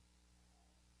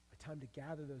time to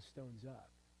gather those stones up,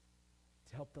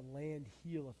 to help the land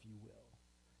heal, if you will,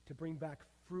 to bring back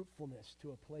fruitfulness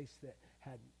to a place that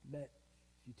had met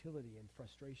futility and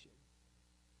frustration.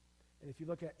 And if you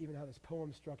look at even how this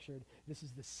poem's structured, this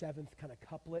is the 7th kind of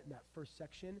couplet in that first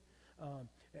section. And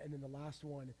then the last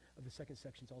one of the second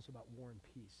section is also about war and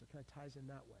peace. So it kind of ties in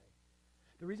that way.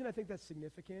 The reason I think that's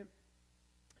significant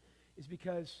is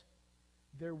because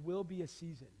there will be a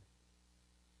season.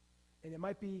 And it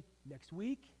might be next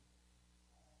week,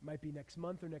 it might be next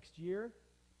month or next year,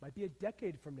 it might be a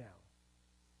decade from now.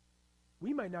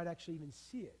 We might not actually even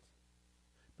see it.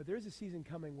 But there is a season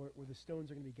coming where the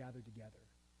stones are going to be gathered together,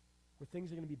 where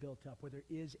things are going to be built up, where there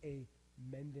is a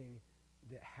mending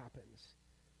that happens.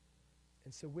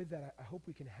 And so with that, I hope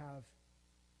we can have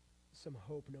some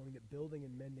hope knowing that building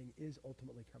and mending is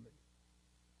ultimately coming.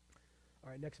 All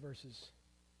right, next verses.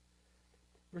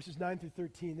 Verses 9 through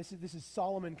 13. This is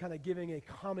Solomon kind of giving a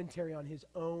commentary on his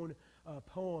own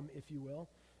poem, if you will.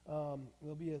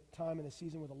 There'll be a time in a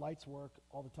season where the lights work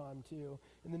all the time, too.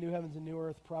 In the new heavens and new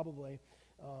earth, probably.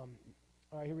 All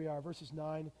right, here we are, verses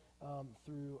 9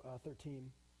 through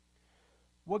 13.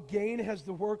 What gain has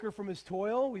the worker from his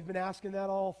toil? We've been asking that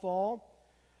all fall.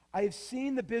 I have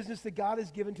seen the business that God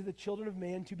has given to the children of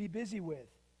man to be busy with.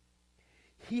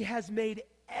 He has made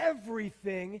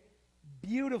everything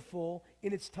beautiful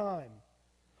in its time.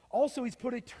 Also, he's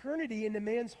put eternity into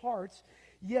man's hearts,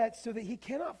 yet, so that he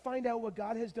cannot find out what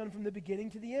God has done from the beginning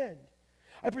to the end.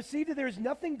 I perceive that there is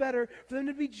nothing better for them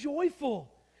to be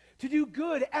joyful, to do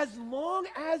good as long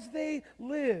as they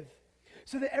live,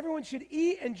 so that everyone should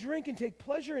eat and drink and take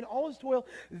pleasure in all his toil.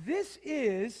 This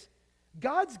is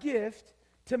God's gift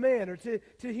to man, or to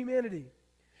humanity.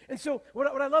 And so what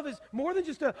I love is more than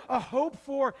just a hope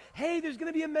for, hey, there's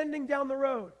going to be a mending down the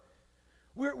road.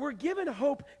 We're given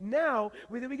hope now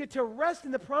that we get to rest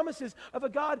in the promises of a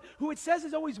God who it says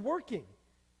is always working.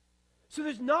 So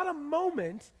there's not a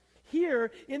moment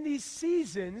here in these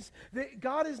seasons that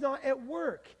God is not at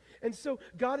work. And so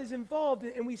God is involved,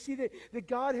 and we see that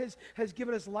God has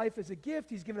given us life as a gift.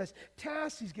 He's given us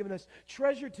tasks. He's given us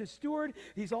treasure to steward.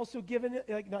 He's also given,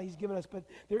 not he's given us, but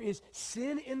there is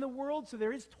sin in the world, so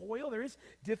there is toil, there is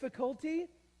difficulty.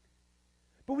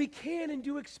 But we can and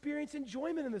do experience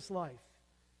enjoyment in this life.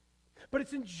 But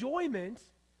it's enjoyment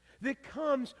that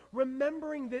comes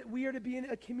remembering that we are to be in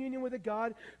a communion with a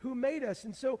God who made us.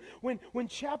 And so when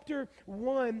chapter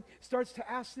 1 starts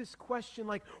to ask this question,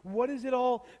 like, what does it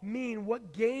all mean?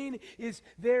 What gain is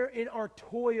there in our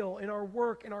toil, in our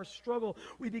work, in our struggle?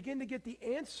 We begin to get the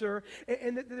answer,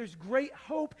 and that there's great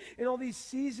hope in all these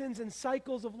seasons and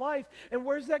cycles of life. And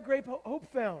where's that great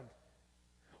hope found?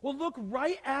 Well, look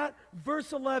right at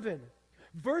verse 11.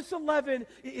 Verse 11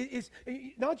 is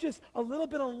not just a little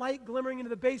bit of light glimmering into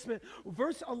the basement.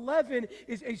 Verse 11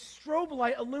 is a strobe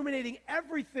light illuminating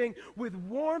everything with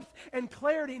warmth and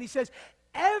clarity. And he says,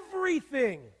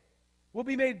 everything will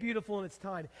be made beautiful in its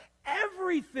time.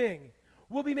 Everything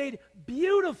will be made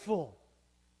beautiful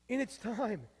in its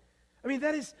time. I mean,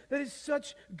 that is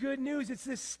such good news. It's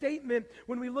this statement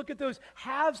when we look at those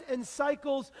halves and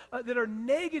cycles that are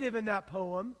negative in that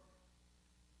poem,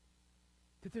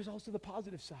 that there's also the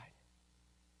positive side.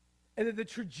 And that the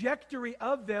trajectory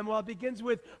of them, while it begins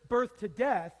with birth to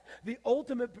death, the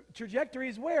ultimate trajectory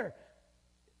is where?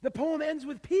 The poem ends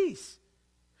with peace.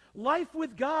 Life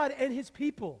with God and his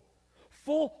people.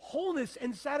 Full wholeness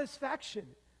and satisfaction.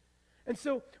 And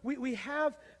so we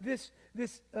have this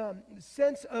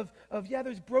sense of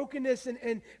there's brokenness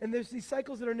and there's these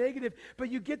cycles that are negative,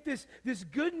 but you get this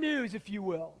good news, if you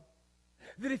will,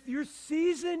 that if your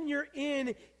season you're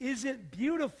in isn't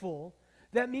beautiful,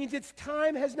 that means its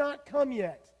time has not come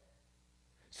yet.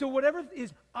 So whatever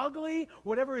is ugly,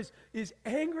 whatever is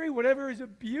angry, whatever is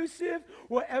abusive,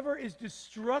 whatever is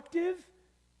destructive,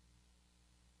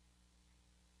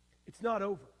 it's not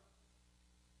over.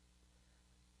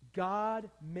 God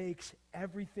makes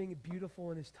everything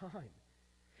beautiful in his time.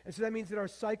 And so that means that our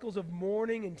cycles of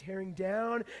mourning and tearing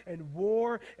down and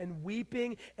war and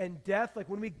weeping and death, like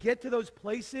when we get to those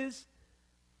places,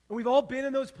 and we've all been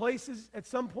in those places at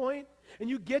some point, and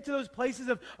you get to those places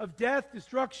of death,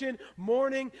 destruction,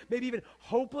 mourning, maybe even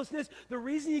hopelessness. The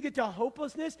reason you get to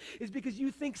hopelessness is because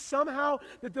you think somehow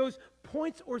that those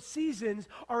points or seasons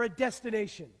are a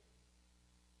destination.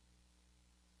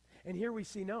 And here we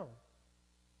see no.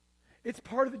 It's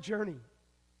part of the journey.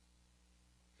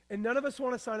 And none of us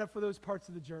want to sign up for those parts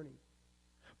of the journey.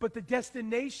 But the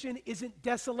destination isn't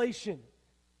desolation.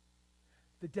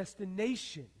 The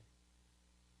destination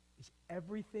is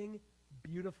everything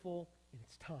beautiful in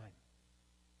its time,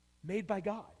 made by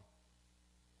God.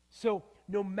 So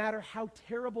no matter how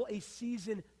terrible a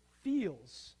season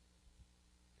feels,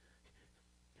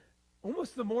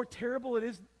 almost the more terrible it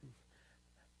is,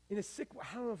 in a sick way,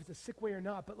 I don't know if it's a sick way or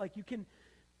not, but like you can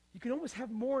almost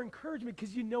have more encouragement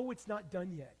because you know it's not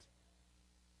done yet.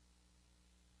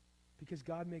 Because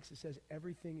God makes it, says,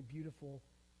 everything beautiful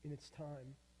in its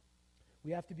time.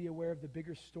 We have to be aware of the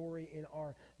bigger story in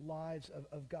our lives,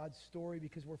 of God's story,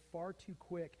 because we're far too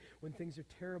quick when things are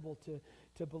terrible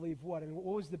to believe what? I mean,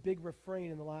 what was the big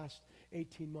refrain in the last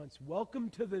 18 months? Welcome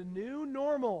to the new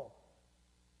normal.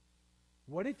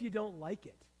 What if you don't like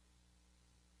it?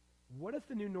 What if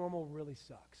the new normal really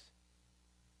sucks?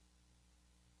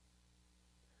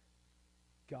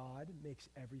 God makes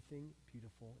everything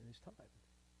beautiful in his time.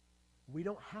 We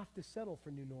don't have to settle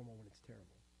for new normal when it's terrible.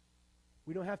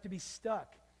 We don't have to be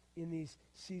stuck in these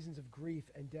seasons of grief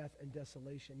and death and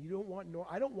desolation. You don't want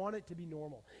I don't want it to be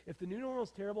normal. If the new normal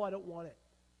is terrible, I don't want it.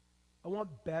 I want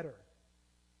better.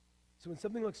 So when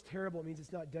something looks terrible, it means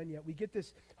it's not done yet. We get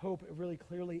this hope really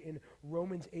clearly in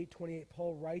Romans 8:28.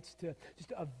 Paul writes to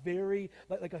just a very,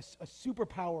 like a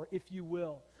superpower, if you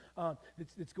will,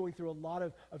 that's going through a lot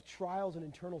of trials and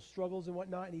internal struggles and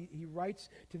whatnot. And he writes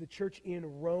to the church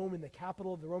in Rome, in the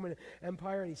capital of the Roman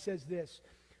Empire, and he says this: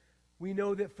 we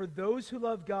know that for those who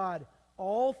love God,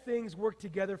 all things work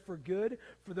together for good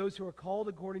for those who are called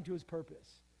according to his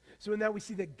purpose. So in that we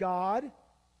see that God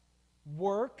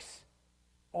works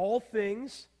all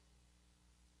things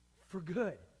for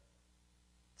good.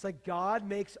 It's like God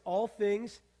makes all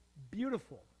things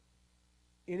beautiful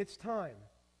in its time.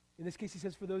 In this case, he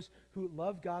says, for those who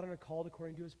love God and are called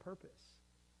according to his purpose.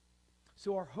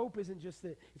 So our hope isn't just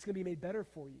that it's going to be made better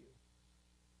for you,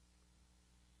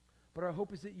 but our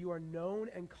hope is that you are known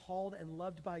and called and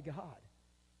loved by God.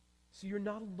 So you're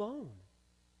not alone.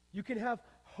 You can have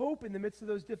hope in the midst of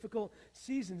those difficult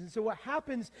seasons. And so what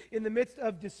happens in the midst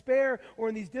of despair or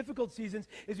in these difficult seasons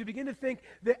is we begin to think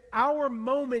that our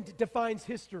moment defines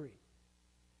history.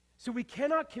 So we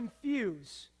cannot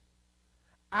confuse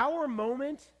our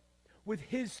moment with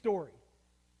his story,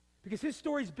 because his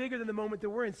story is bigger than the moment that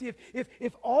we're in. See,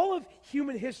 if all of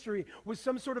human history was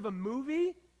some sort of a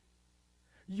movie,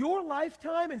 your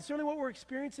lifetime, and certainly what we're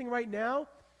experiencing right now,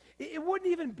 it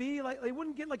wouldn't even be like, it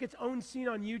wouldn't get like its own scene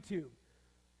on YouTube.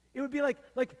 It would be like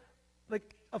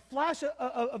a flash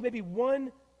of maybe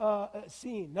one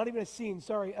scene, not even a scene,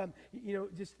 sorry,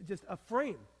 just a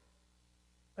frame,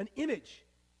 an image.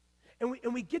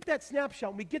 And we get that snapshot,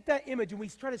 and we get that image, and we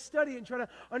try to study it and try to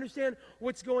understand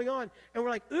what's going on. And we're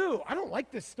like, ooh, I don't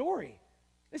like this story.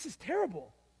 This is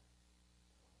terrible.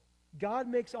 God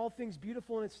makes all things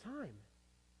beautiful in its time.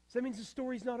 So that means the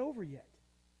story's not over yet.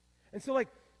 And so, like,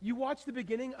 you watch the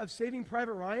beginning of Saving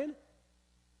Private Ryan,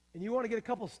 and you want to get a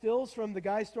couple stills from the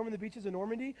guy storming the beaches of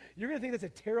Normandy, you're going to think that's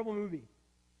a terrible movie,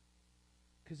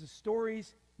 because the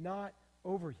story's not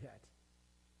over yet.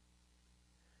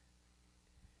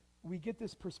 We get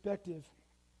this perspective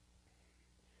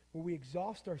where we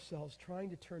exhaust ourselves trying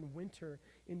to turn winter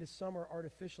into summer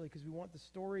artificially because we want the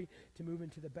story to move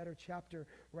into the better chapter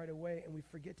right away, and we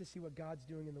forget to see what God's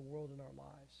doing in the world in our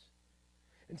lives.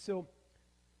 And so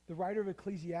the writer of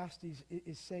Ecclesiastes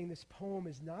is saying this poem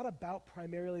is not about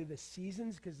primarily the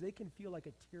seasons, because they can feel like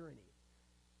a tyranny,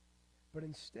 but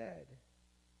instead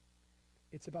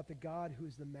it's about the God who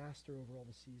is the master over all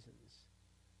the seasons,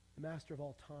 the master of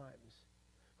all times,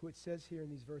 who it says here in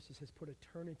these verses has put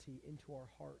eternity into our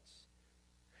hearts.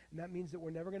 And that means that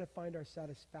we're never going to find our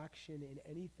satisfaction in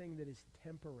anything that is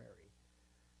temporary.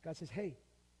 God says, hey,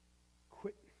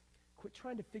 quit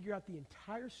trying to figure out the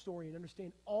entire story and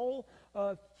understand all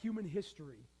of human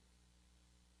history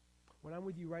when I'm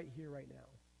with you right here, right now.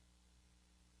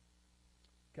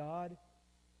 God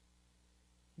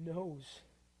knows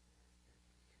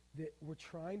that we're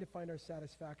trying to find our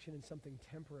satisfaction in something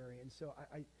temporary. And so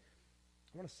I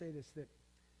want to say this, that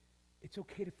it's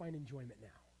okay to find enjoyment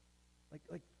now.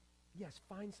 Like, yes,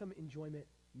 find some enjoyment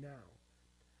now.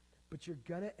 But you're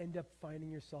going to end up finding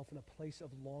yourself in a place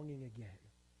of longing again.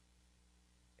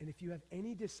 And if you have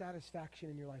any dissatisfaction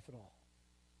in your life at all,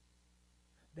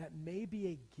 that may be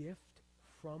a gift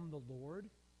from the Lord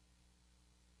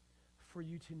for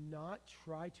you to not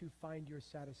try to find your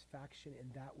satisfaction in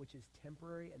that which is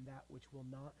temporary and that which will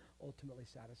not ultimately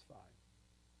satisfy.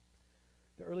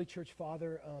 The early church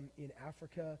father in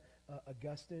Africa,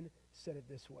 Augustine, said it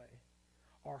this way: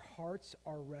 our hearts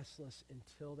are restless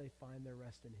until they find their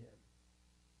rest in him.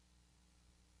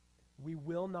 We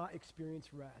will not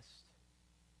experience rest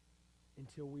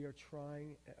until we are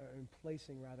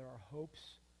placing our hopes,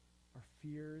 our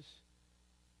fears,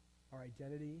 our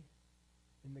identity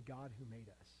in the God who made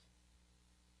us.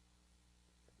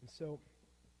 And so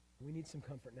we need some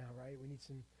comfort now, right? We need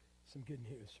some good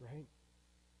news, right?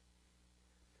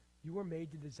 You are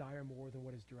made to desire more than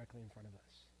what is directly in front of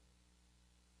us.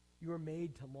 You are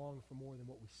made to long for more than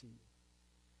what we see.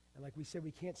 And like we said,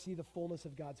 we can't see the fullness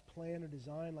of God's plan or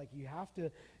design. Like, you have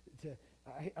to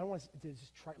I don't want to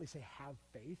just tritely say have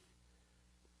faith.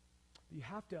 But you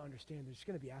have to understand there's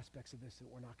going to be aspects of this that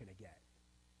we're not going to get.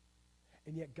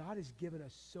 And yet God has given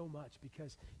us so much,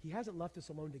 because he hasn't left us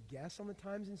alone to guess on the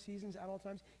times and seasons at all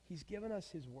times. He's given us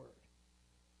his word.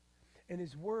 And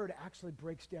his word actually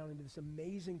breaks down into this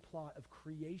amazing plot of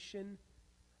creation,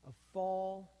 of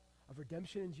fall, of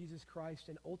redemption in Jesus Christ,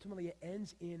 and ultimately it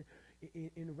ends in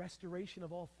restoration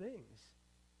of all things.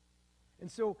 And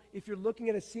so if you're looking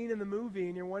at a scene in the movie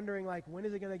and you're wondering, like, when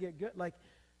is it going to get good? Like,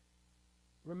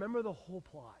 remember the whole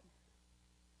plot.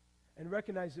 And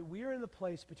recognize that we are in the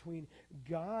place between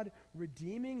God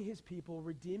redeeming his people,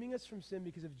 redeeming us from sin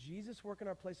because of Jesus' work in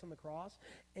our place on the cross,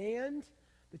 and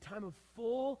the time of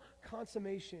full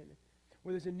consummation,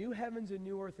 where there's a new heavens and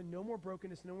new earth and no more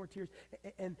brokenness, no more tears,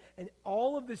 and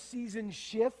all of the seasons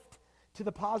shift to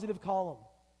the positive column.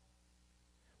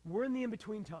 We're in the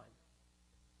in-between time.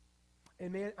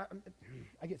 And man,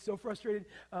 I get so frustrated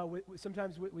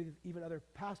sometimes with even other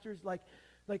pastors. Like,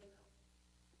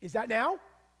 is that now?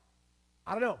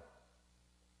 I don't know.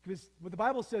 Because what the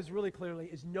Bible says really clearly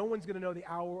is no one's going to know the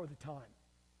hour or the time.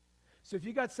 So if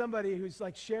you got somebody who's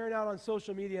like sharing out on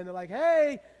social media and they're like,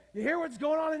 hey, You hear what's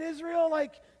going on in Israel?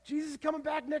 Like, Jesus is coming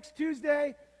back next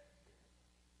Tuesday.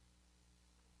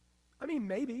 I mean,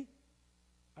 maybe.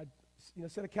 I'd,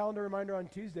 set a calendar reminder on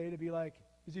Tuesday to be like,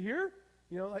 is he here?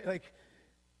 Like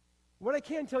what I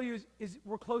can tell you is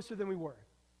we're closer than we were.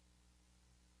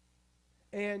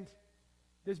 And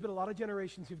there's been a lot of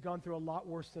generations who've gone through a lot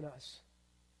worse than us,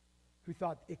 who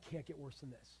thought it can't get worse than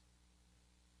this.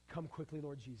 Come quickly,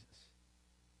 Lord Jesus.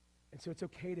 And so it's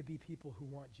okay to be people who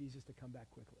want Jesus to come back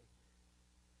quickly.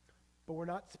 But we're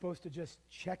not supposed to just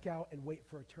check out and wait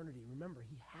for eternity. Remember,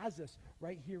 he has us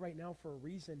right here, right now for a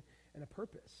reason and a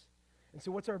purpose. And so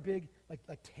what's our big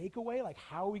takeaway? Like,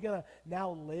 how are we going to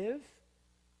now live?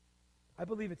 I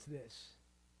believe it's this.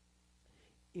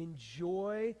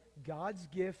 Enjoy God's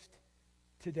gift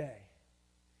today.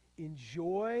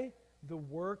 Enjoy the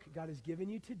work God has given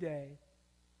you today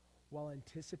while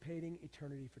anticipating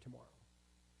eternity for tomorrow.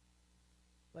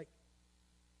 Like,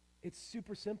 it's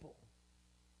super simple.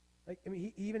 Like, I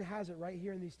mean, he even has it right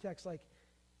here in these texts. Like,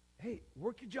 hey,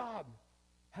 work your job.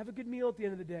 Have a good meal at the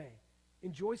end of the day.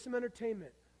 Enjoy some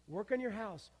entertainment. Work on your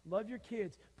house. Love your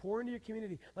kids. Pour into your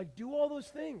community. Like, do all those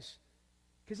things.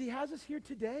 Because he has us here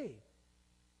today.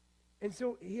 And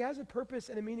so he has a purpose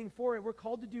and a meaning for it. We're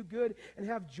called to do good and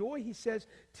have joy, he says,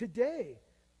 today.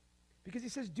 Because he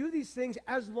says, do these things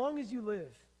as long as you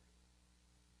live.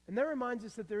 And that reminds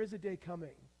us that there is a day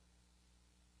coming.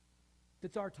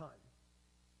 That's our time.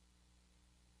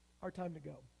 Our time to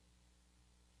go.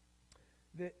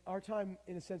 That our time,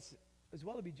 in a sense, as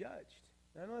well to be judged.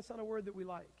 And I know that's not a word that we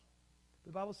like.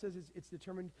 The Bible says it's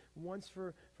determined once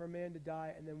for a man to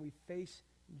die, and then we face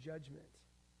judgment.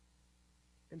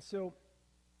 And so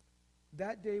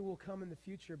that day will come in the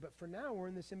future, but for now we're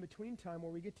in this in-between time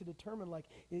where we get to determine, like,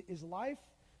 is life,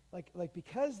 like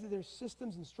because there's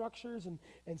systems and structures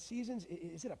and seasons,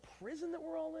 is it a prison that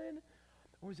we're all in?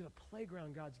 Or is it a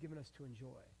playground God's given us to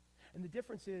enjoy? And the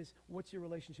difference is, what's your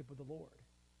relationship with the Lord?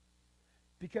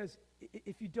 Because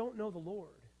if you don't know the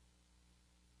Lord,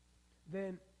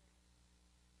 then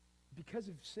because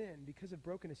of sin, because of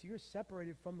brokenness, you're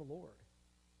separated from the Lord.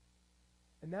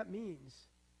 And that means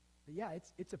that, yeah,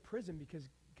 it's a prison because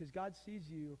God sees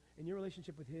you and your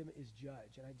relationship with him is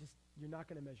judged. And you're not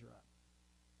going to measure up.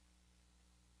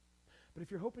 But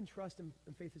if your hope and trust and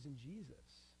faith is in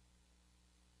Jesus,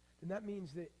 then that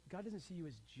means that God doesn't see you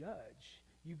as judge.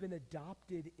 You've been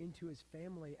adopted into his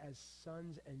family as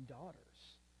sons and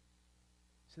daughters.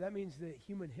 So that means that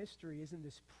human history isn't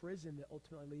this prison that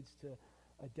ultimately leads to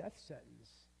a death sentence,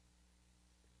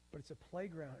 but it's a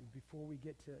playground before we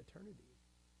get to eternity.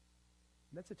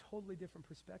 And that's a totally different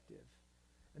perspective.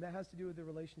 And that has to do with the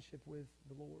relationship with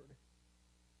the Lord.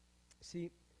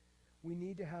 See, we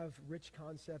need to have rich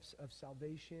concepts of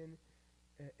salvation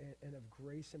and of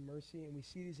grace and mercy. And we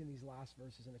see these in these last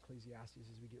verses in Ecclesiastes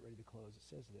as we get ready to close. It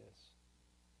says this: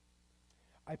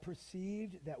 I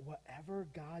perceived that whatever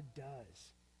God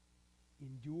does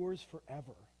endures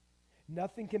forever.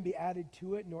 Nothing can be added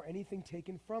to it, nor anything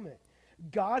taken from it.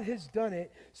 God has done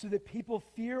it so that people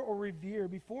fear or revere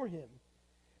before him.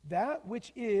 That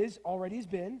which is already has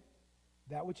been.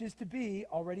 That which is to be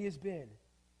already has been.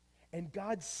 And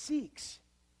God seeks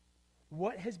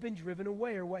what has been driven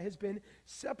away or what has been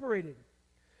separated.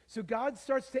 So God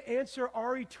starts to answer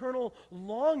our eternal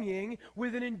longing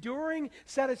with an enduring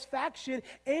satisfaction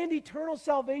and eternal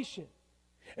salvation.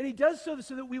 And he does so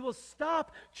that we will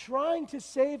stop trying to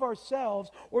save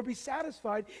ourselves or be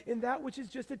satisfied in that which is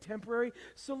just a temporary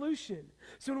solution.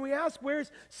 So when we ask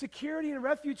where's security and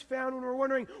refuge found, when we're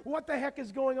wondering what the heck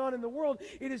is going on in the world,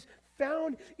 it is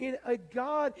found in a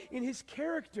God, in his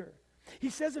character. He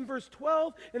says in verse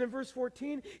 12 and in verse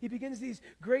 14, he begins these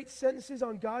great sentences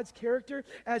on God's character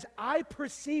as I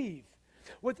perceive.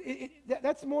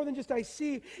 That's more than just I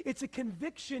see. It's a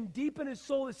conviction deep in his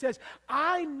soul that says,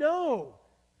 I know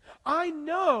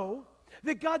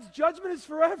that God's judgment is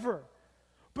forever,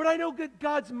 but I know that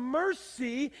God's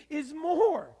mercy is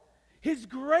more. His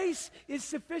grace is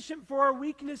sufficient for our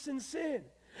weakness and sin.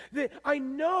 That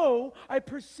I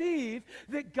perceive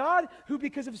that God, who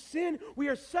because of sin we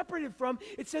are separated from,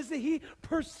 it says that he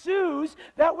pursues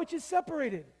that which is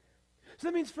separated. So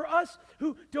that means for us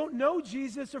who don't know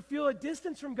Jesus or feel a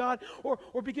distance from God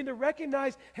or begin to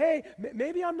recognize, hey,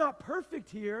 maybe I'm not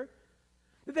perfect here,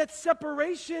 that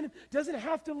separation doesn't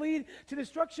have to lead to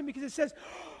destruction because it says,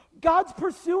 God's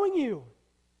pursuing you.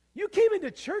 You came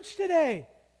into church today.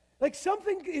 Like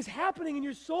something is happening in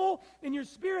your soul, in your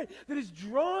spirit, that is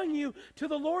drawing you to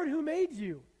the Lord who made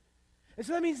you. And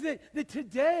so that means that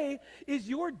today is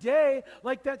your day,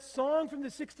 like that song from the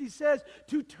 60s says,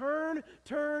 to turn,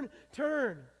 turn,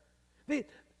 turn.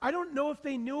 I don't know if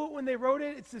they knew it when they wrote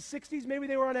it. It's the 60s. Maybe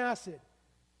they were on acid.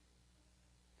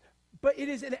 But it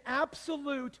is an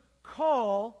absolute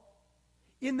call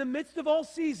in the midst of all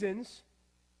seasons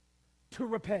to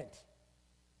repent,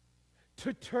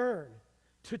 to turn,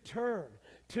 to turn,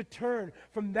 to turn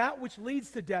from that which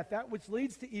leads to death, that which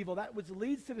leads to evil, that which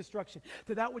leads to destruction,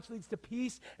 to that which leads to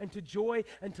peace and to joy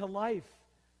and to life.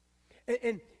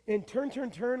 And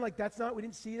turn, like that's not, we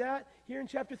didn't see that here in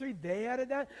chapter 3. They added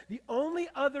that. The only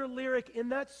other lyric in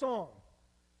that song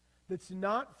that's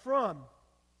not from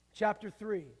chapter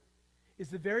 3 is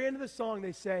the very end of the song.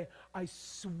 They say, I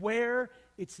swear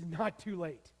it's not too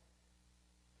late.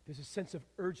 There's a sense of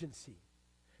urgency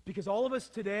because all of us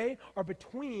today are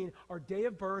between our day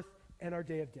of birth and our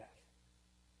day of death.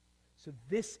 So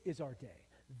this is our day.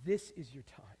 This is your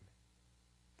time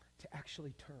to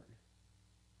actually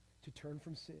turn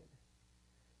from sin,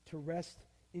 to rest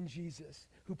in Jesus,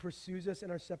 who pursues us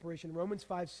in our separation. Romans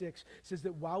 5:6 says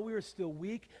that while we were still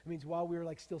weak, it means while we were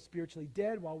like still spiritually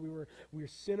dead, while we were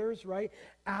sinners, right?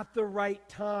 At the right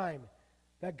time,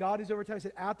 that God is over time.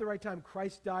 Said at the right time,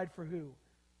 Christ died for who?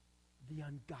 The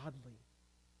ungodly,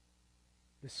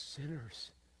 the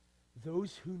sinners,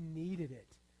 those who needed it.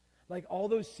 Like all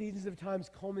those seasons of times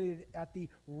culminated at the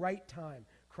right time,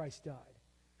 Christ died.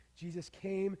 Jesus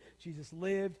came, Jesus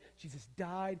lived, Jesus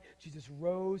died, Jesus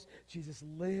rose, Jesus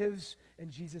lives,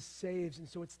 and Jesus saves. And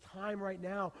so it's time right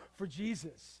now for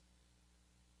Jesus.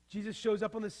 Jesus shows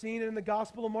up on the scene, and in the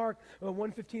Gospel of Mark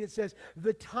 1:15 it says,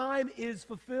 the time is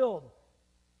fulfilled.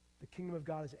 The kingdom of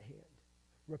God is at hand.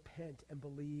 Repent and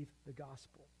believe the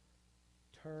gospel.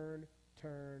 Turn,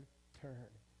 turn, turn.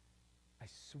 I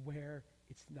swear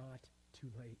it's not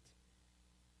too late.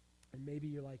 And maybe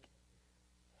you're like,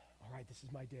 all right, this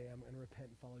is my day. I'm going to repent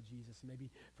and follow Jesus. And maybe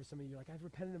for some of you, you're like, I've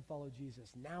repented and followed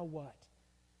Jesus. Now what?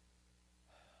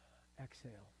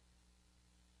 Exhale.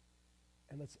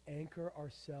 And let's anchor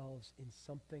ourselves in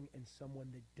something and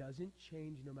someone that doesn't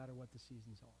change no matter what the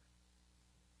seasons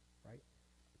are. Right?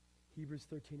 Hebrews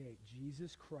 13:8.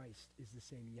 Jesus Christ is the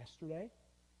same yesterday,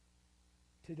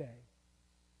 today,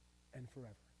 and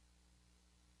forever.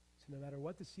 So no matter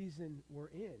what the season we're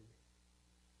in,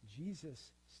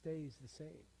 Jesus stays the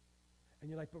same. And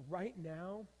you're like, but right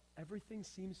now, everything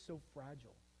seems so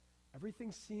fragile.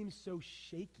 Everything seems so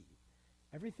shaky.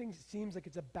 Everything seems like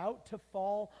it's about to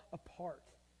fall apart.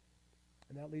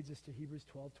 And that leads us to Hebrews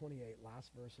 12:28,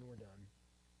 last verse, and we're done.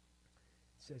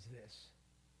 It says this,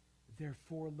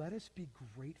 therefore let us be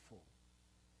grateful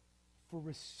for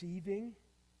receiving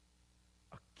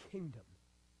a kingdom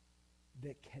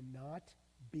that cannot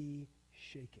be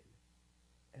shaken.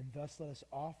 And thus let us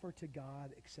offer to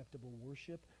God acceptable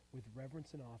worship with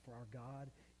reverence and awe, for our God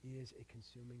is a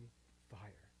consuming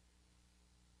fire.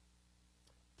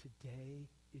 Today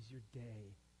is your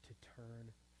day to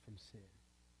turn from sin.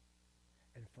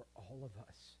 And for all of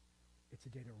us, it's a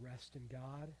day to rest in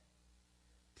God,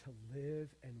 to live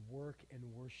and work and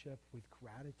worship with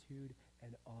gratitude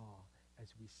and awe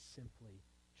as we simply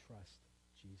trust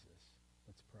Jesus.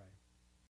 Let's pray.